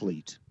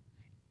athlete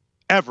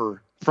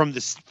ever from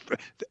this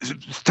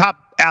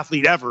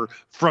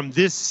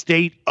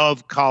state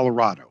of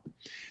Colorado.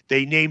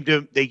 They named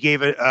him. They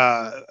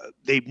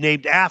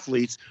named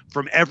athletes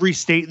from every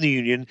state in the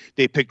union.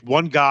 They picked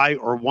one guy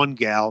or one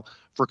gal.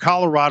 For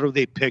Colorado,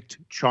 they picked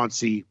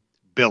Chauncey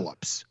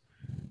Billups.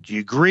 Do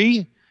you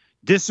agree?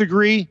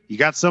 Disagree? You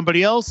got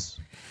somebody else?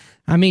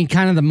 I mean,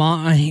 kind of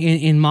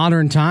in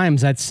modern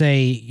times, I'd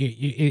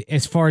say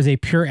as far as a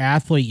pure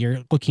athlete,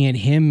 you're looking at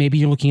him. Maybe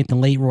you're looking at the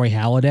late Roy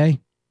Halladay,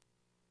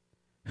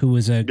 who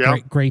was a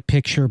great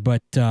picture.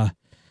 But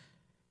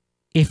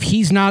if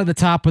he's not at the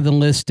top of the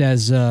list,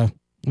 as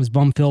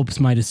Bum Phillips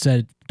might have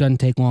said, it doesn't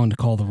take long to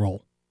call the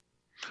roll.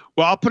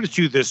 Well, I'll put it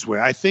to you this way.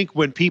 I think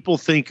when people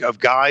think of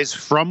guys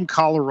from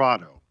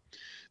Colorado,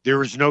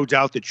 there is no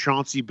doubt that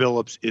Chauncey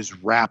Billups is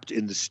wrapped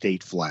in the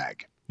state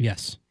flag.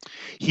 Yes.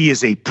 He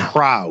is a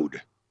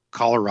proud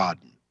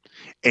Coloradan,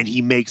 and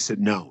he makes it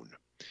known.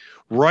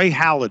 Roy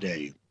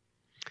Halladay,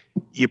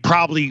 you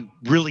probably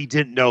really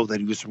didn't know that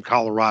he was from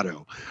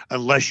Colorado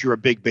unless you're a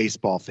big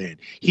baseball fan.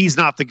 He's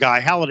not the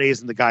guy. Halladay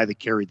isn't the guy that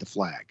carried the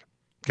flag.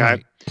 Okay.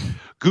 Right.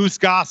 Goose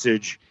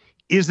Gossage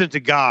isn't a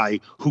guy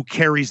who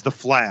carries the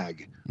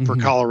flag for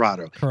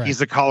Colorado. Correct.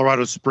 He's a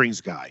Colorado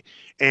Springs guy.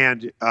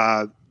 And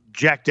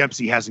Jack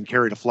Dempsey hasn't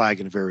carried a flag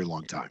in a very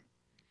long time.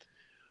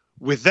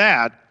 With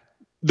that,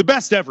 the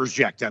best ever is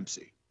Jack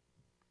Dempsey.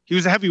 He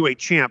was a heavyweight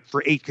champ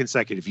for 8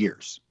 consecutive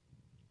years.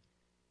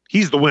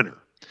 He's the winner.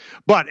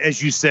 But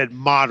as you said,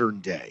 modern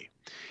day.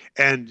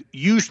 And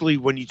usually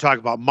when you talk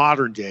about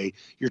modern day,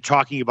 you're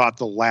talking about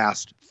the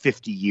last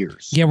 50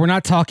 years. Yeah, we're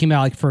not talking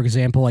about, like, for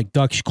example, like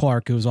Dutch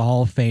Clark, who was a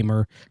Hall of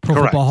Famer, Pro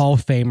Correct. Football Hall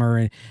of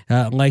Famer,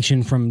 and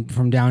legend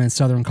from down in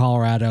southern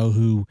Colorado,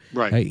 who,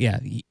 Right.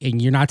 And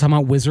you're not talking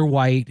about Whizzer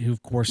White, who,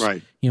 of course,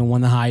 Right.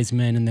 Won the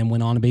Heisman and then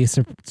went on to be a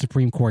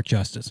Supreme Court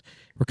justice.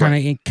 We're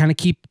kind of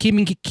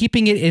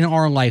keeping it in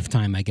our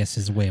lifetime, I guess,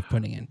 is a way of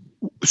putting it.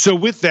 So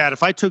with that,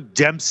 if I took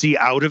Dempsey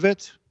out of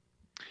it,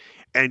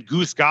 and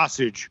Goose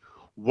Gossage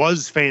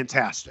was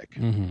fantastic,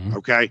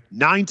 okay?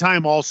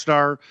 9-time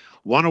All-Star,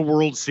 won a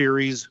World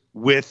Series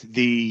with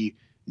the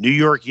New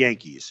York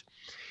Yankees.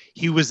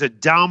 He was a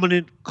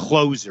dominant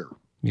closer.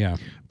 Yeah.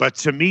 But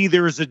to me,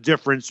 there is a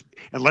difference,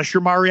 unless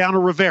you're Mariano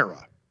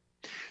Rivera,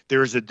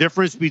 there is a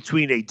difference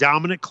between a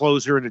dominant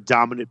closer and a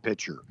dominant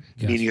pitcher,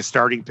 meaning a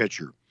starting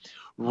pitcher.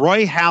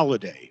 Roy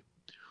Halladay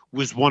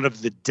was one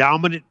of the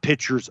dominant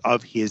pitchers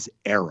of his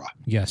era.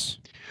 Yes.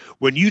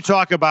 When you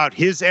talk about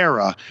his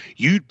era,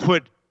 you'd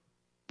put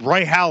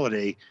Roy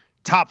Halladay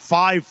top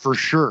 5 for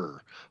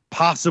sure,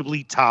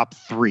 possibly top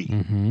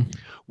 3.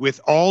 With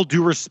all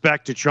due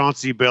respect to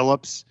Chauncey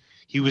Billups,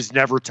 he was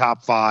never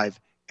top 5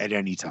 at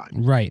any time.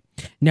 Right.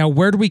 Now,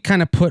 where do we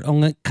kind of put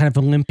kind of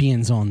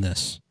Olympians on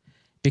this?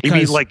 Because, you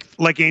mean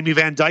like Amy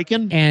Van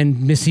Dyken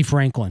and Missy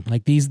Franklin?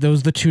 Like those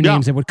are the two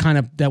names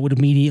that would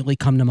immediately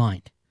come to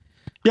mind.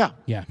 Yeah.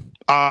 Yeah.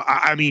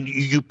 I mean,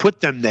 you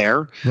put them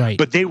there, right?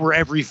 But they were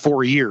every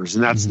 4 years,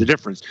 and that's the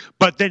difference.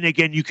 But then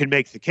again, you can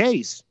make the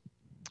case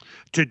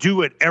to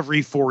do it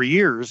every 4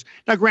 years.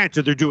 Now,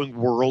 granted, they're doing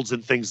worlds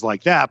and things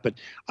like that, but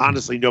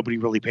honestly, nobody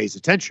really pays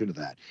attention to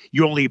that.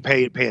 You only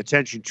pay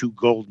attention to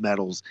gold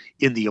medals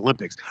in the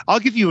Olympics. I'll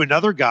give you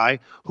another guy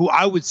who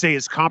I would say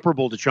is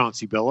comparable to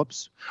Chauncey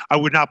Billups. I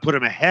would not put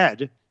him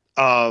ahead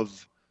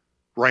of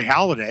Ray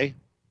Halladay,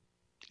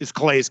 is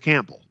Calais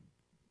Campbell.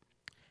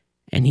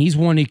 And he's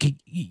one you could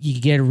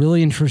get a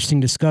really interesting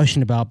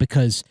discussion about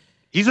because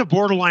he's a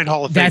borderline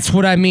Hall of Famer. That's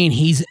what I mean.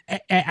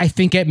 I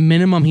think at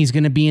minimum he's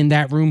going to be in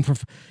that room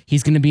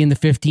he's going to be in the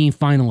 15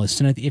 finalists.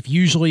 And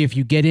if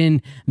you get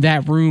in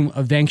that room,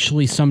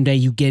 eventually someday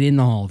you get in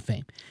the Hall of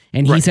Fame.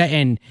 And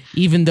and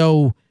even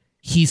though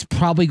he's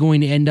probably going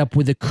to end up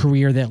with a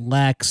career that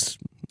lacks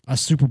a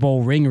Super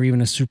Bowl ring or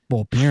even a Super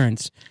Bowl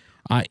appearance,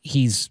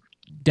 he's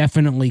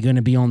definitely going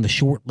to be on the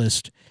short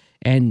list.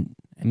 And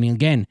I mean,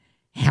 again,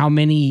 how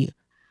many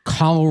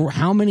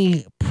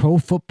Pro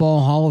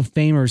Football Hall of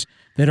Famers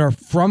that are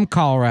from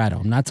Colorado?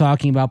 I'm not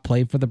talking about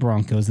play for the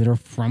Broncos, that are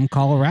from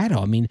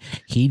Colorado. I mean,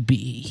 he'd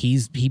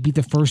be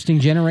the first in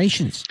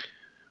generations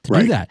to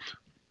do that.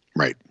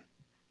 Right.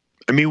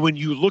 I mean, when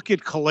you look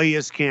at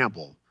Calais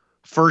Campbell,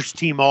 first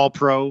team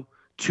All-Pro,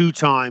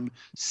 2-time,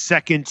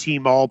 second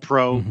team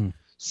All-Pro,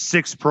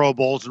 6 Pro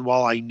Bowls, and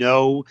while I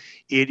know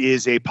it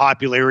is a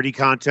popularity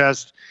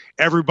contest,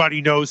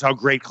 everybody knows how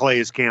great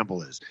Calais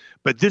Campbell is.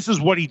 But this is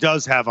what he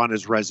does have on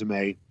his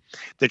resume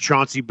that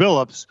Chauncey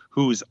Billups,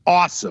 who is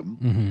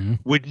awesome,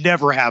 would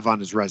never have on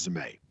his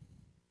resume.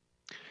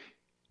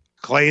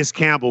 Calais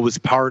Campbell was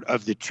part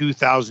of the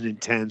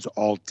 2010s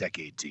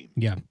All-Decade team.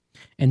 Yeah,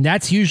 and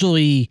that's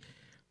usually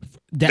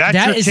that's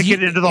your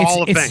ticket into the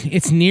Hall of Fame.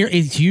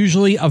 It's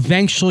usually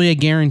eventually a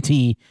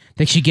guarantee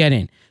that you get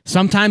in.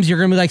 Sometimes you're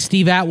going to be like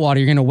Steve Atwater.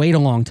 You're going to wait a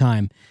long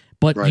time.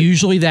 But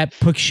usually that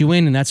puts you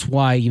in, and that's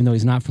why, even though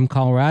he's not from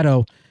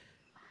Colorado,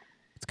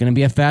 it's going to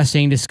be a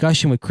fascinating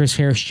discussion with Chris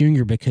Harris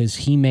Jr. because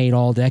he made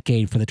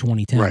All-Decade for the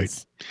 2010s.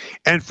 Right.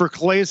 And for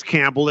Calais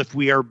Campbell, if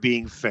we are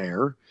being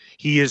fair,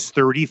 he is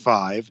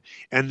 35,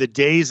 and the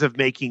days of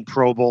making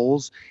Pro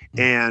Bowls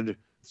and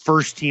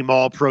first-team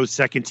All-Pro,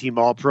 second-team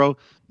All-Pro,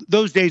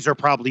 those days are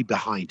probably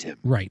behind him.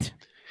 Right.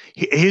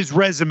 His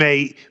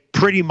resume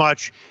pretty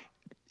much,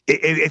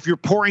 if you're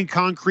pouring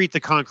concrete, the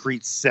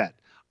concrete's set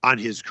on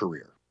his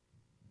career.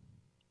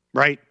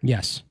 Right?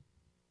 Yes,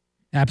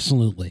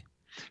 absolutely.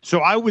 So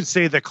I would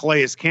say that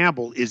Calais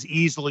Campbell is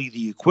easily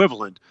the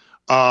equivalent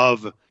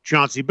of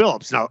Chauncey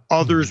Billups. Now,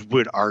 others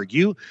would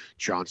argue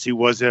Chauncey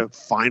was a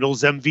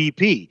finals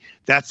MVP.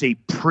 That's a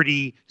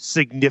pretty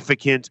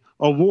significant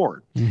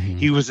award.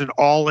 He was an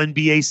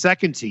All-NBA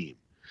second team,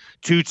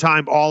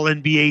 2-time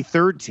All-NBA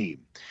third team,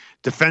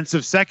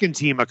 defensive second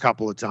team a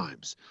couple of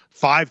times,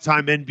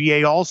 5-time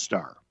NBA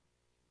All-Star.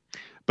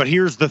 But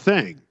here's the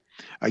thing.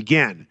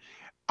 Again,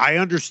 I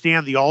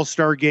understand the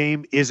All-Star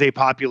game is a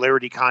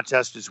popularity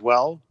contest as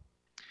well,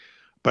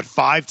 but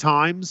 5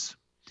 times,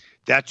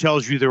 that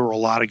tells you there were a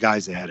lot of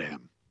guys ahead of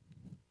him.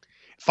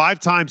 5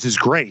 times is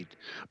great,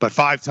 but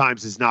 5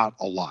 times is not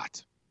a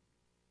lot.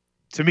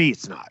 To me,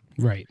 it's not.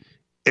 Right.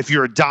 If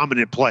you're a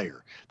dominant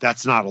player,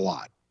 that's not a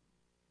lot.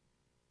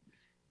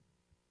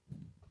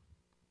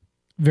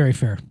 Very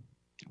fair.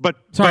 But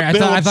sorry,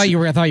 but I thought you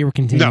were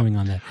continuing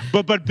on that.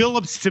 But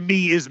Billups to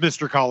me is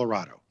Mr.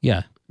 Colorado.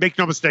 Yeah. Make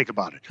no mistake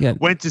about it. Yeah.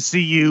 Went to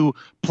CU,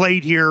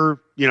 played here,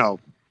 a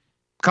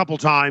couple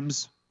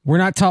times. We're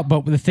not talking,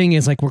 but the thing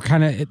is, like, we're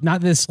kind of, not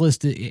this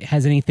list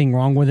has anything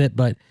wrong with it,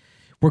 but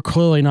we're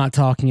clearly not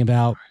talking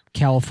about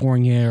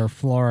California or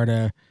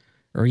Florida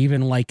or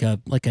even like a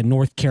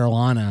North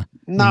Carolina.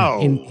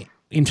 No.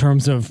 In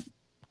terms of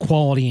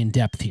quality and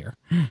depth here.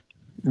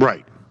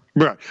 Right.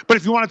 But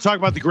if you want to talk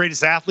about the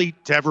greatest athlete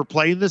to ever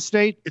play in this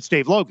state, it's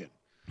Dave Logan.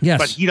 Yes.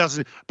 But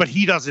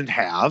he doesn't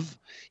have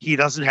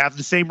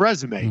the same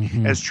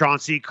resume as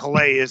Chauncey,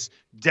 Calais,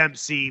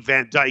 Dempsey,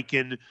 Van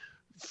Dyken,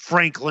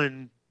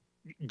 Franklin,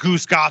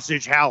 Goose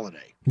Gossage,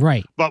 Halladay.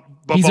 Right. But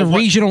he's a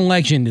regional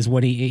legend is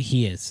what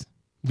he is.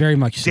 Very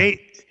much so.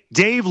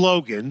 Dave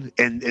Logan,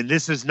 and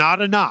this is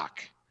not a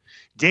knock,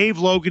 Dave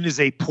Logan is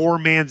a poor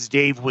man's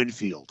Dave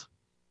Winfield.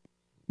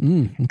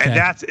 Okay.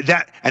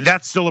 And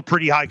that's still a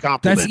pretty high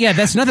compliment.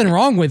 That's nothing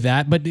wrong with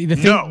that. But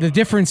the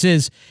difference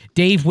is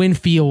Dave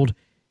Winfield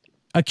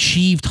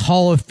achieved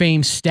Hall of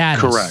Fame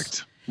status.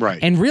 Correct. Right.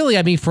 And really,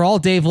 I mean, for all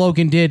Dave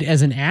Logan did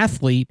as an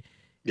athlete,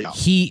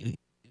 he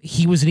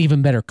was an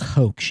even better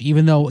coach,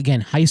 even though,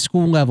 again, high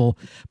school level,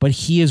 but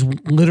he is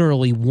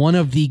literally one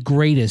of the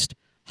greatest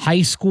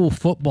high school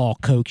football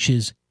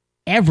coaches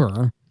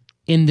ever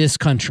in this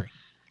country.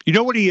 You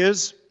know what he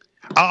is?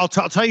 I'll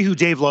tell you who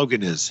Dave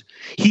Logan is.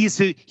 He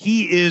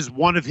is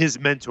one of his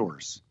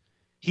mentors.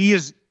 He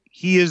is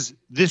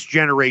this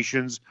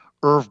generation's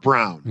Irv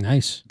Brown.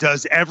 Nice.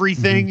 Does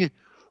everything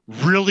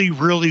really,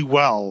 really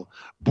well,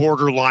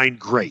 borderline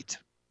great.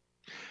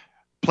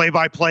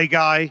 Play-by-play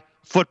guy,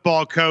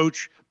 football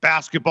coach,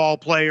 basketball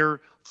player,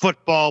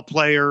 football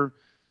player,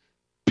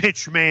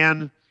 pitch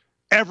man,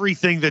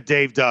 everything that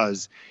Dave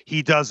does,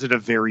 he does at a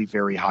very,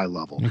 very high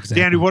level.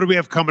 Exactly. Danny, what do we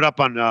have coming up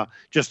on,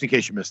 just in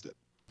case you missed it?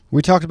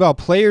 We talked about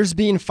players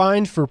being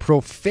fined for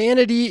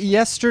profanity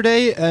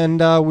yesterday, and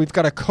we've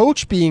got a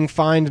coach being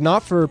fined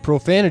not for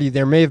profanity.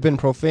 There may have been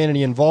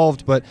profanity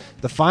involved, but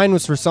the fine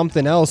was for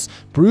something else.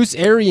 Bruce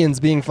Arians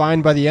being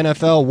fined by the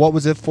NFL. What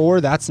was it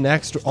for? That's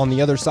next on the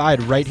other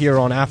side, right here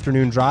on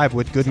Afternoon Drive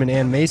with Goodman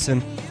and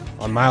Mason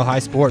on Mile High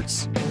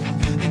Sports.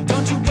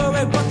 Don't you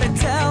worry what they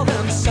tell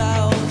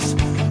themselves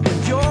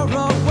when you're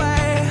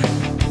away.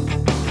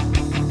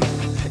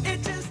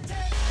 It just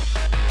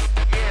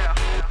yeah.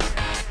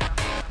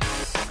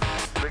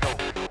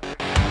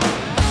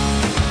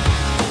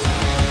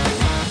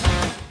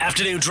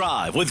 Afternoon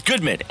Drive with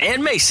Goodman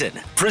and Mason,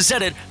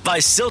 presented by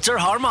Silter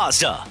Har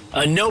Mazda.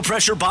 A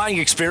no-pressure buying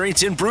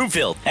experience in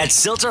Broomfield at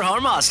Silter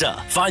Har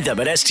Mazda. Find them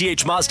at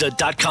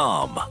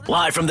sthmazda.com.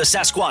 Live from the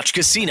Sasquatch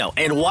Casino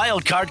and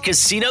Wildcard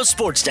Casino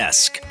Sports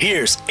Desk,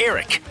 here's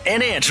Eric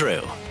and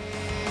Andrew.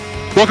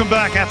 Welcome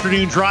back,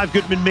 Afternoon Drive.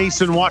 Goodman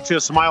Mason. Watch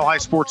us,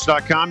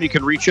 milehighsports.com. You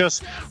can reach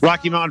us,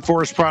 Rocky Mountain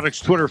Forest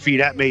Products Twitter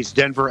feed at Mace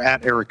Denver,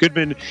 at Eric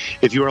Goodman.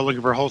 If you are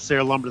looking for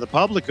wholesale lumber to the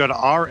public, go to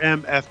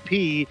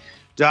rmfp.com.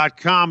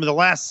 In the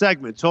last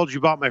segment, told you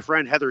about my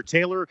friend Heather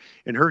Taylor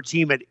and her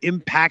team at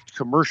Impact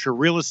Commercial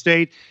Real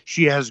Estate.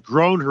 She has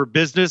grown her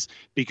business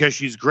because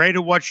she's great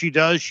at what she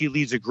does. She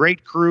leads a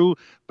great crew,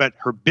 but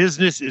her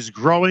business is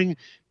growing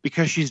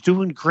because she's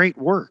doing great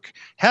work.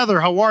 Heather,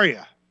 how are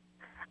you?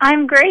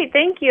 I'm great,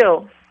 thank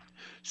you.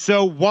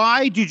 So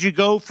why did you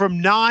go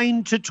from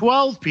 9 to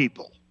 12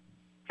 people?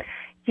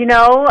 You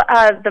know,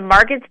 the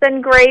market's been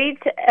great.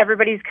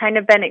 Everybody's kind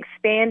of been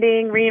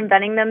expanding,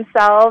 reinventing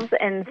themselves,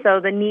 and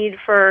so the need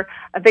for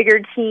a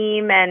bigger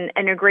team and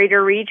a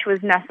greater reach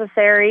was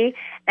necessary.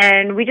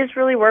 And we just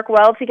really work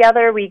well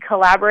together. We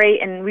collaborate,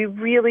 and we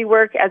really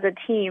work as a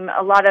team.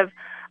 A lot of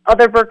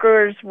other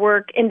brokers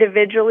work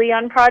individually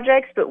on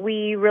projects, but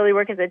we really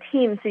work as a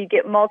team, so you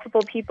get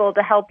multiple people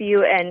to help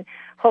you, and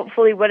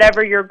hopefully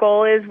whatever your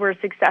goal is, we're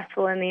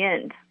successful in the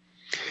end.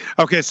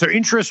 Okay, so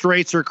interest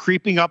rates are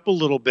creeping up a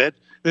little bit.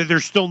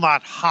 They're still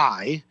not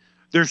high.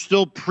 They're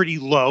still pretty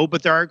low,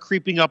 but they are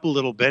creeping up a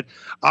little bit.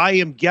 I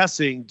am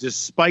guessing,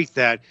 despite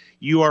that,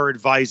 you are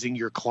advising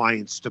your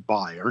clients to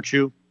buy, aren't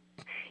you?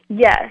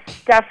 Yes,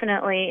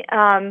 definitely.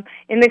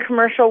 In the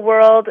commercial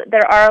world,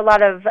 there are a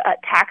lot of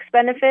tax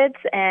benefits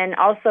and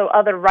also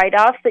other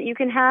write-offs that you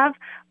can have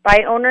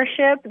by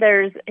ownership.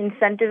 There's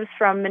incentives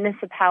from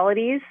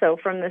municipalities, so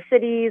from the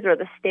cities or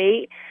the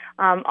state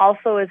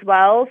also as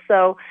well.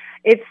 So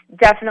it's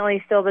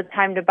definitely still the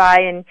time to buy.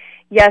 And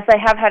yes, I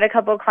have had a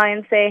couple of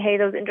clients say, hey,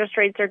 those interest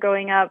rates are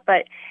going up,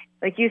 but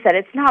like you said,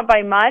 it's not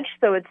by much,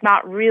 so it's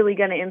not really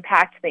going to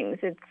impact things.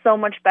 It's so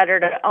much better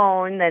to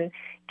own than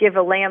give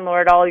a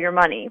landlord all your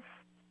money.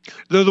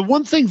 The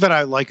one thing that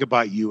I like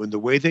about you and the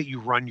way that you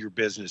run your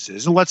business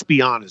is, and let's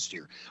be honest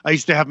here, I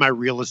used to have my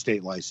real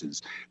estate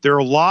license. There are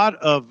a lot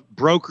of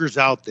brokers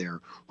out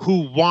there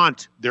who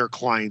want their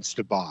clients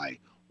to buy.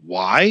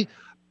 Why?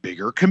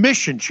 Bigger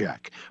commission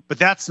check. But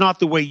that's not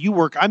the way you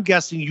work. I'm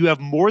guessing you have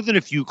more than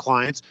a few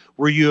clients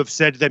where you have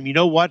said to them, you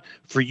know what,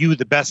 for you,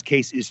 the best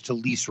case is to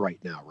lease right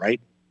now,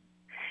 right?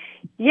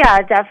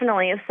 Yeah,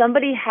 definitely. If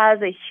somebody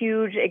has a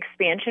huge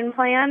expansion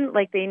plan,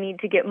 like they need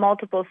to get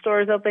multiple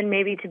stores open,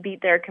 maybe to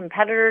beat their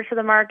competitor to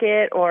the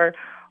market or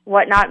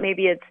whatnot,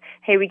 maybe it's,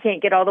 hey, we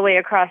can't get all the way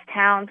across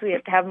town, so we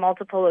have to have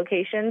multiple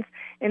locations.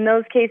 In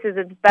those cases,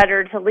 it's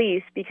better to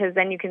lease because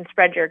then you can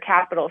spread your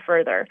capital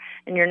further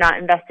and you're not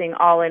investing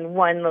all in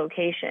one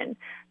location.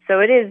 So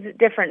it is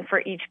different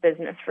for each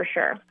business for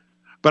sure.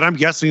 But I'm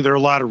guessing there are a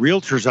lot of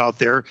realtors out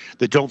there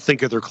that don't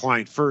think of their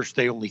client first.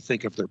 They only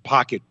think of their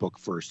pocketbook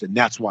first. And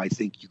that's why I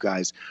think you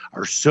guys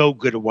are so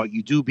good at what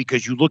you do,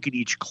 because you look at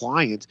each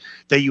client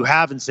that you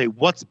have and say,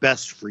 what's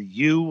best for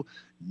you,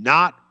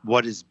 not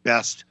what is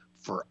best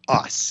for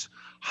us.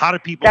 How do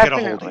people get a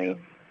hold of you?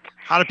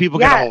 How do people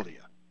get a hold of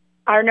you?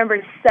 Our number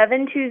is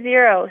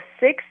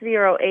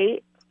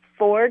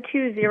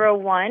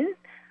 720-608-4201.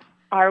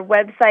 Our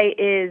website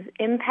is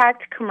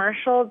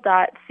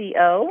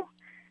impactcommercial.co.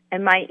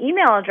 And my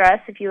email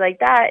address, if you like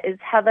that, is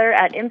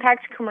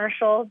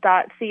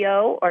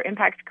heather@impactcommercial.co or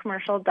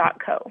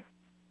impactcommercial.co.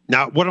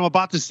 Now, what I'm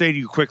about to say to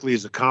you quickly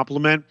is a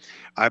compliment.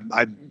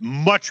 I'm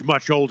much,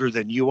 much older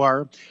than you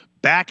are.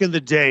 Back in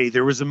the day,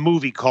 there was a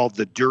movie called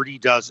The Dirty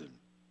Dozen,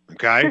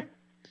 okay?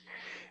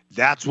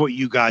 That's what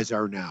you guys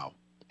are now.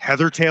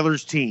 Heather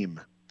Taylor's team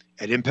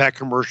at Impact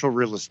Commercial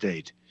Real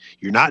Estate.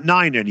 You're not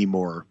 9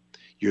 anymore.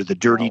 You're The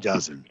Dirty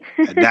Dozen.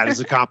 And that is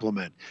a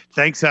compliment.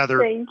 Thanks, Heather.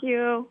 Thank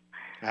you.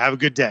 Have a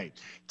good day.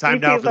 Time You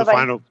now too. for the Bye-bye.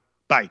 final.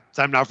 Bye.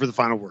 Time now for the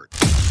final word.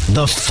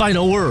 The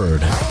final word.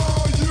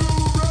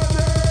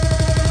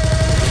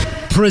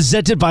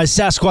 Presented by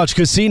Sasquatch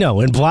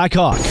Casino in Black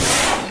Hawk.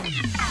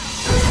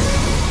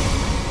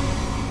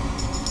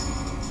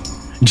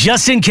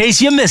 Just in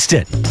case you missed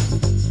it.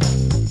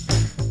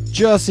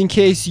 Just in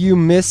case you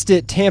missed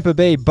it, Tampa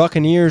Bay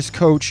Buccaneers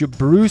coach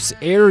Bruce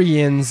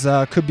Arians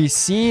could be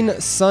seen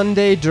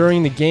Sunday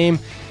during the game,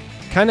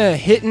 kind of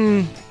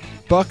hitting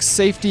Bucs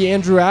safety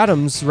Andrew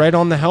Adams right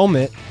on the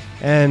helmet.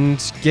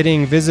 and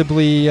getting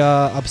visibly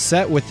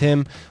upset with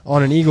him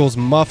on an Eagles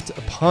muffed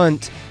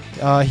punt.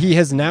 He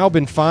has now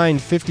been fined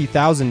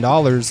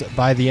 $50,000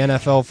 by the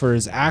NFL for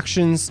his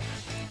actions.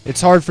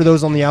 It's hard for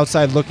those on the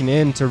outside looking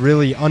in to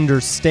really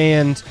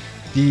understand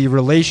the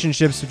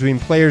relationships between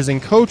players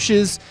and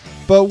coaches,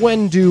 but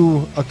when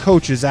do a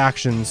coach's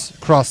actions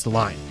cross the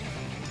line?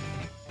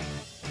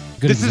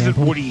 This isn't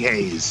Woody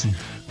Hayes.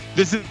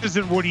 This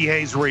isn't Woody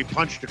Hayes where he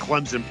punched a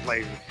Clemson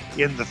player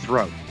in the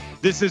throat.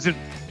 This isn't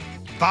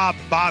Bob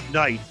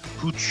Knight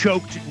who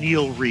choked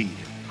Neil Reed.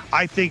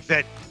 I think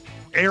that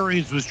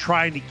Arians was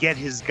trying to get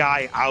his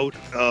guy out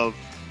of,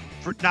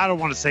 I don't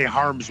want to say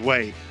harm's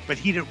way, but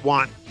he didn't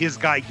want his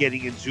guy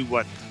getting into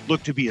what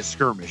looked to be a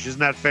skirmish. Isn't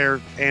that fair,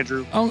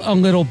 Andrew? A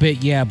little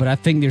bit, yeah, but I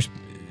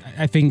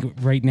think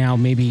right now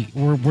maybe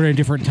we're in a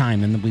different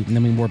time than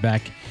we were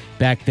back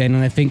then,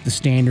 and I think the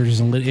standard is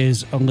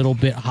a little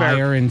bit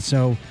higher, and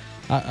so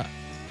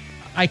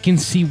I can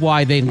see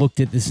why they looked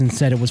at this and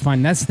said it was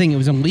fine. That's the thing; it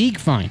was a league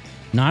fine,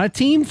 not a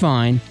team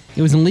fine.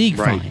 It was a league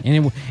fine,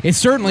 and it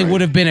certainly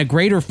would have been a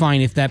greater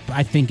fine if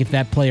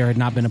that player had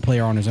not been a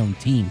player on his own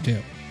team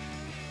too.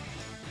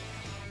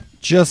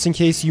 Just in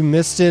case you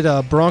missed it,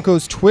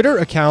 Broncos Twitter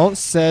account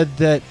said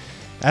that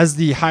as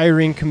the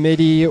hiring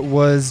committee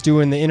was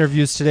doing the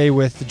interviews today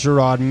with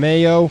Gerard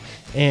Mayo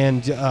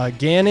and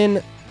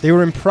Gannon, they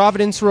were in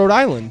Providence, Rhode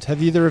Island.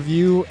 Have either of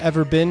you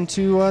ever been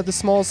to the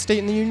smallest state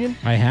in the union?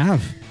 I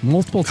have,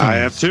 multiple times. I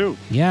have too.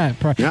 Yeah.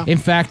 In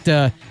fact,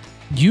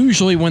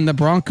 usually when the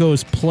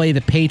Broncos play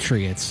the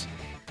Patriots,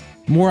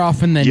 more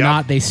often than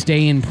not, they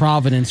stay in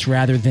Providence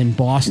rather than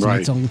Boston.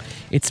 Right.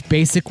 It's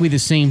basically the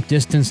same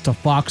distance to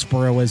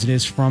Foxborough as it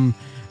is from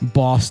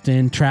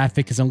Boston.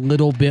 Traffic is a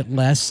little bit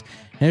less.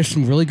 There's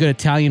some really good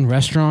Italian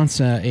restaurants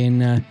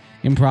in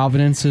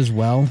Providence as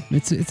well.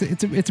 It's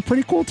a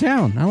pretty cool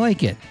town. I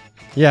like it.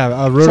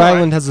 Yeah, Rhode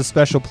Island has a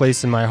special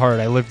place in my heart.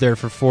 I lived there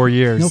for 4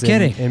 years. No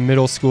kidding. In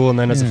middle school and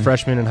then as a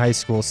freshman in high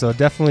school. So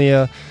definitely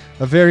a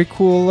very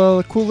cool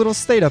little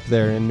state up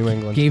there in New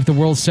England. Gave the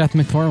world Seth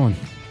MacFarlane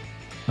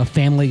of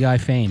Family Guy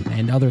fame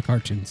and other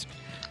cartoons.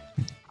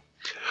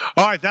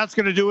 All right, that's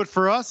going to do it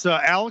for us.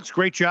 Alex,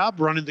 great job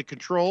running the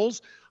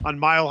controls on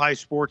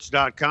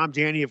milehighsports.com.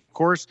 Danny, of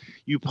course,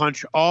 you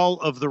punch all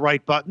of the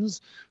right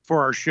buttons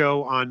for our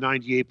show on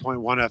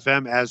 98.1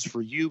 FM. As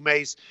for you,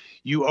 Mace,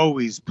 you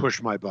always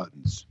push my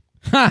buttons.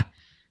 Ha!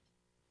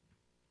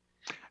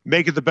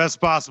 Make it the best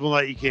possible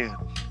that you can.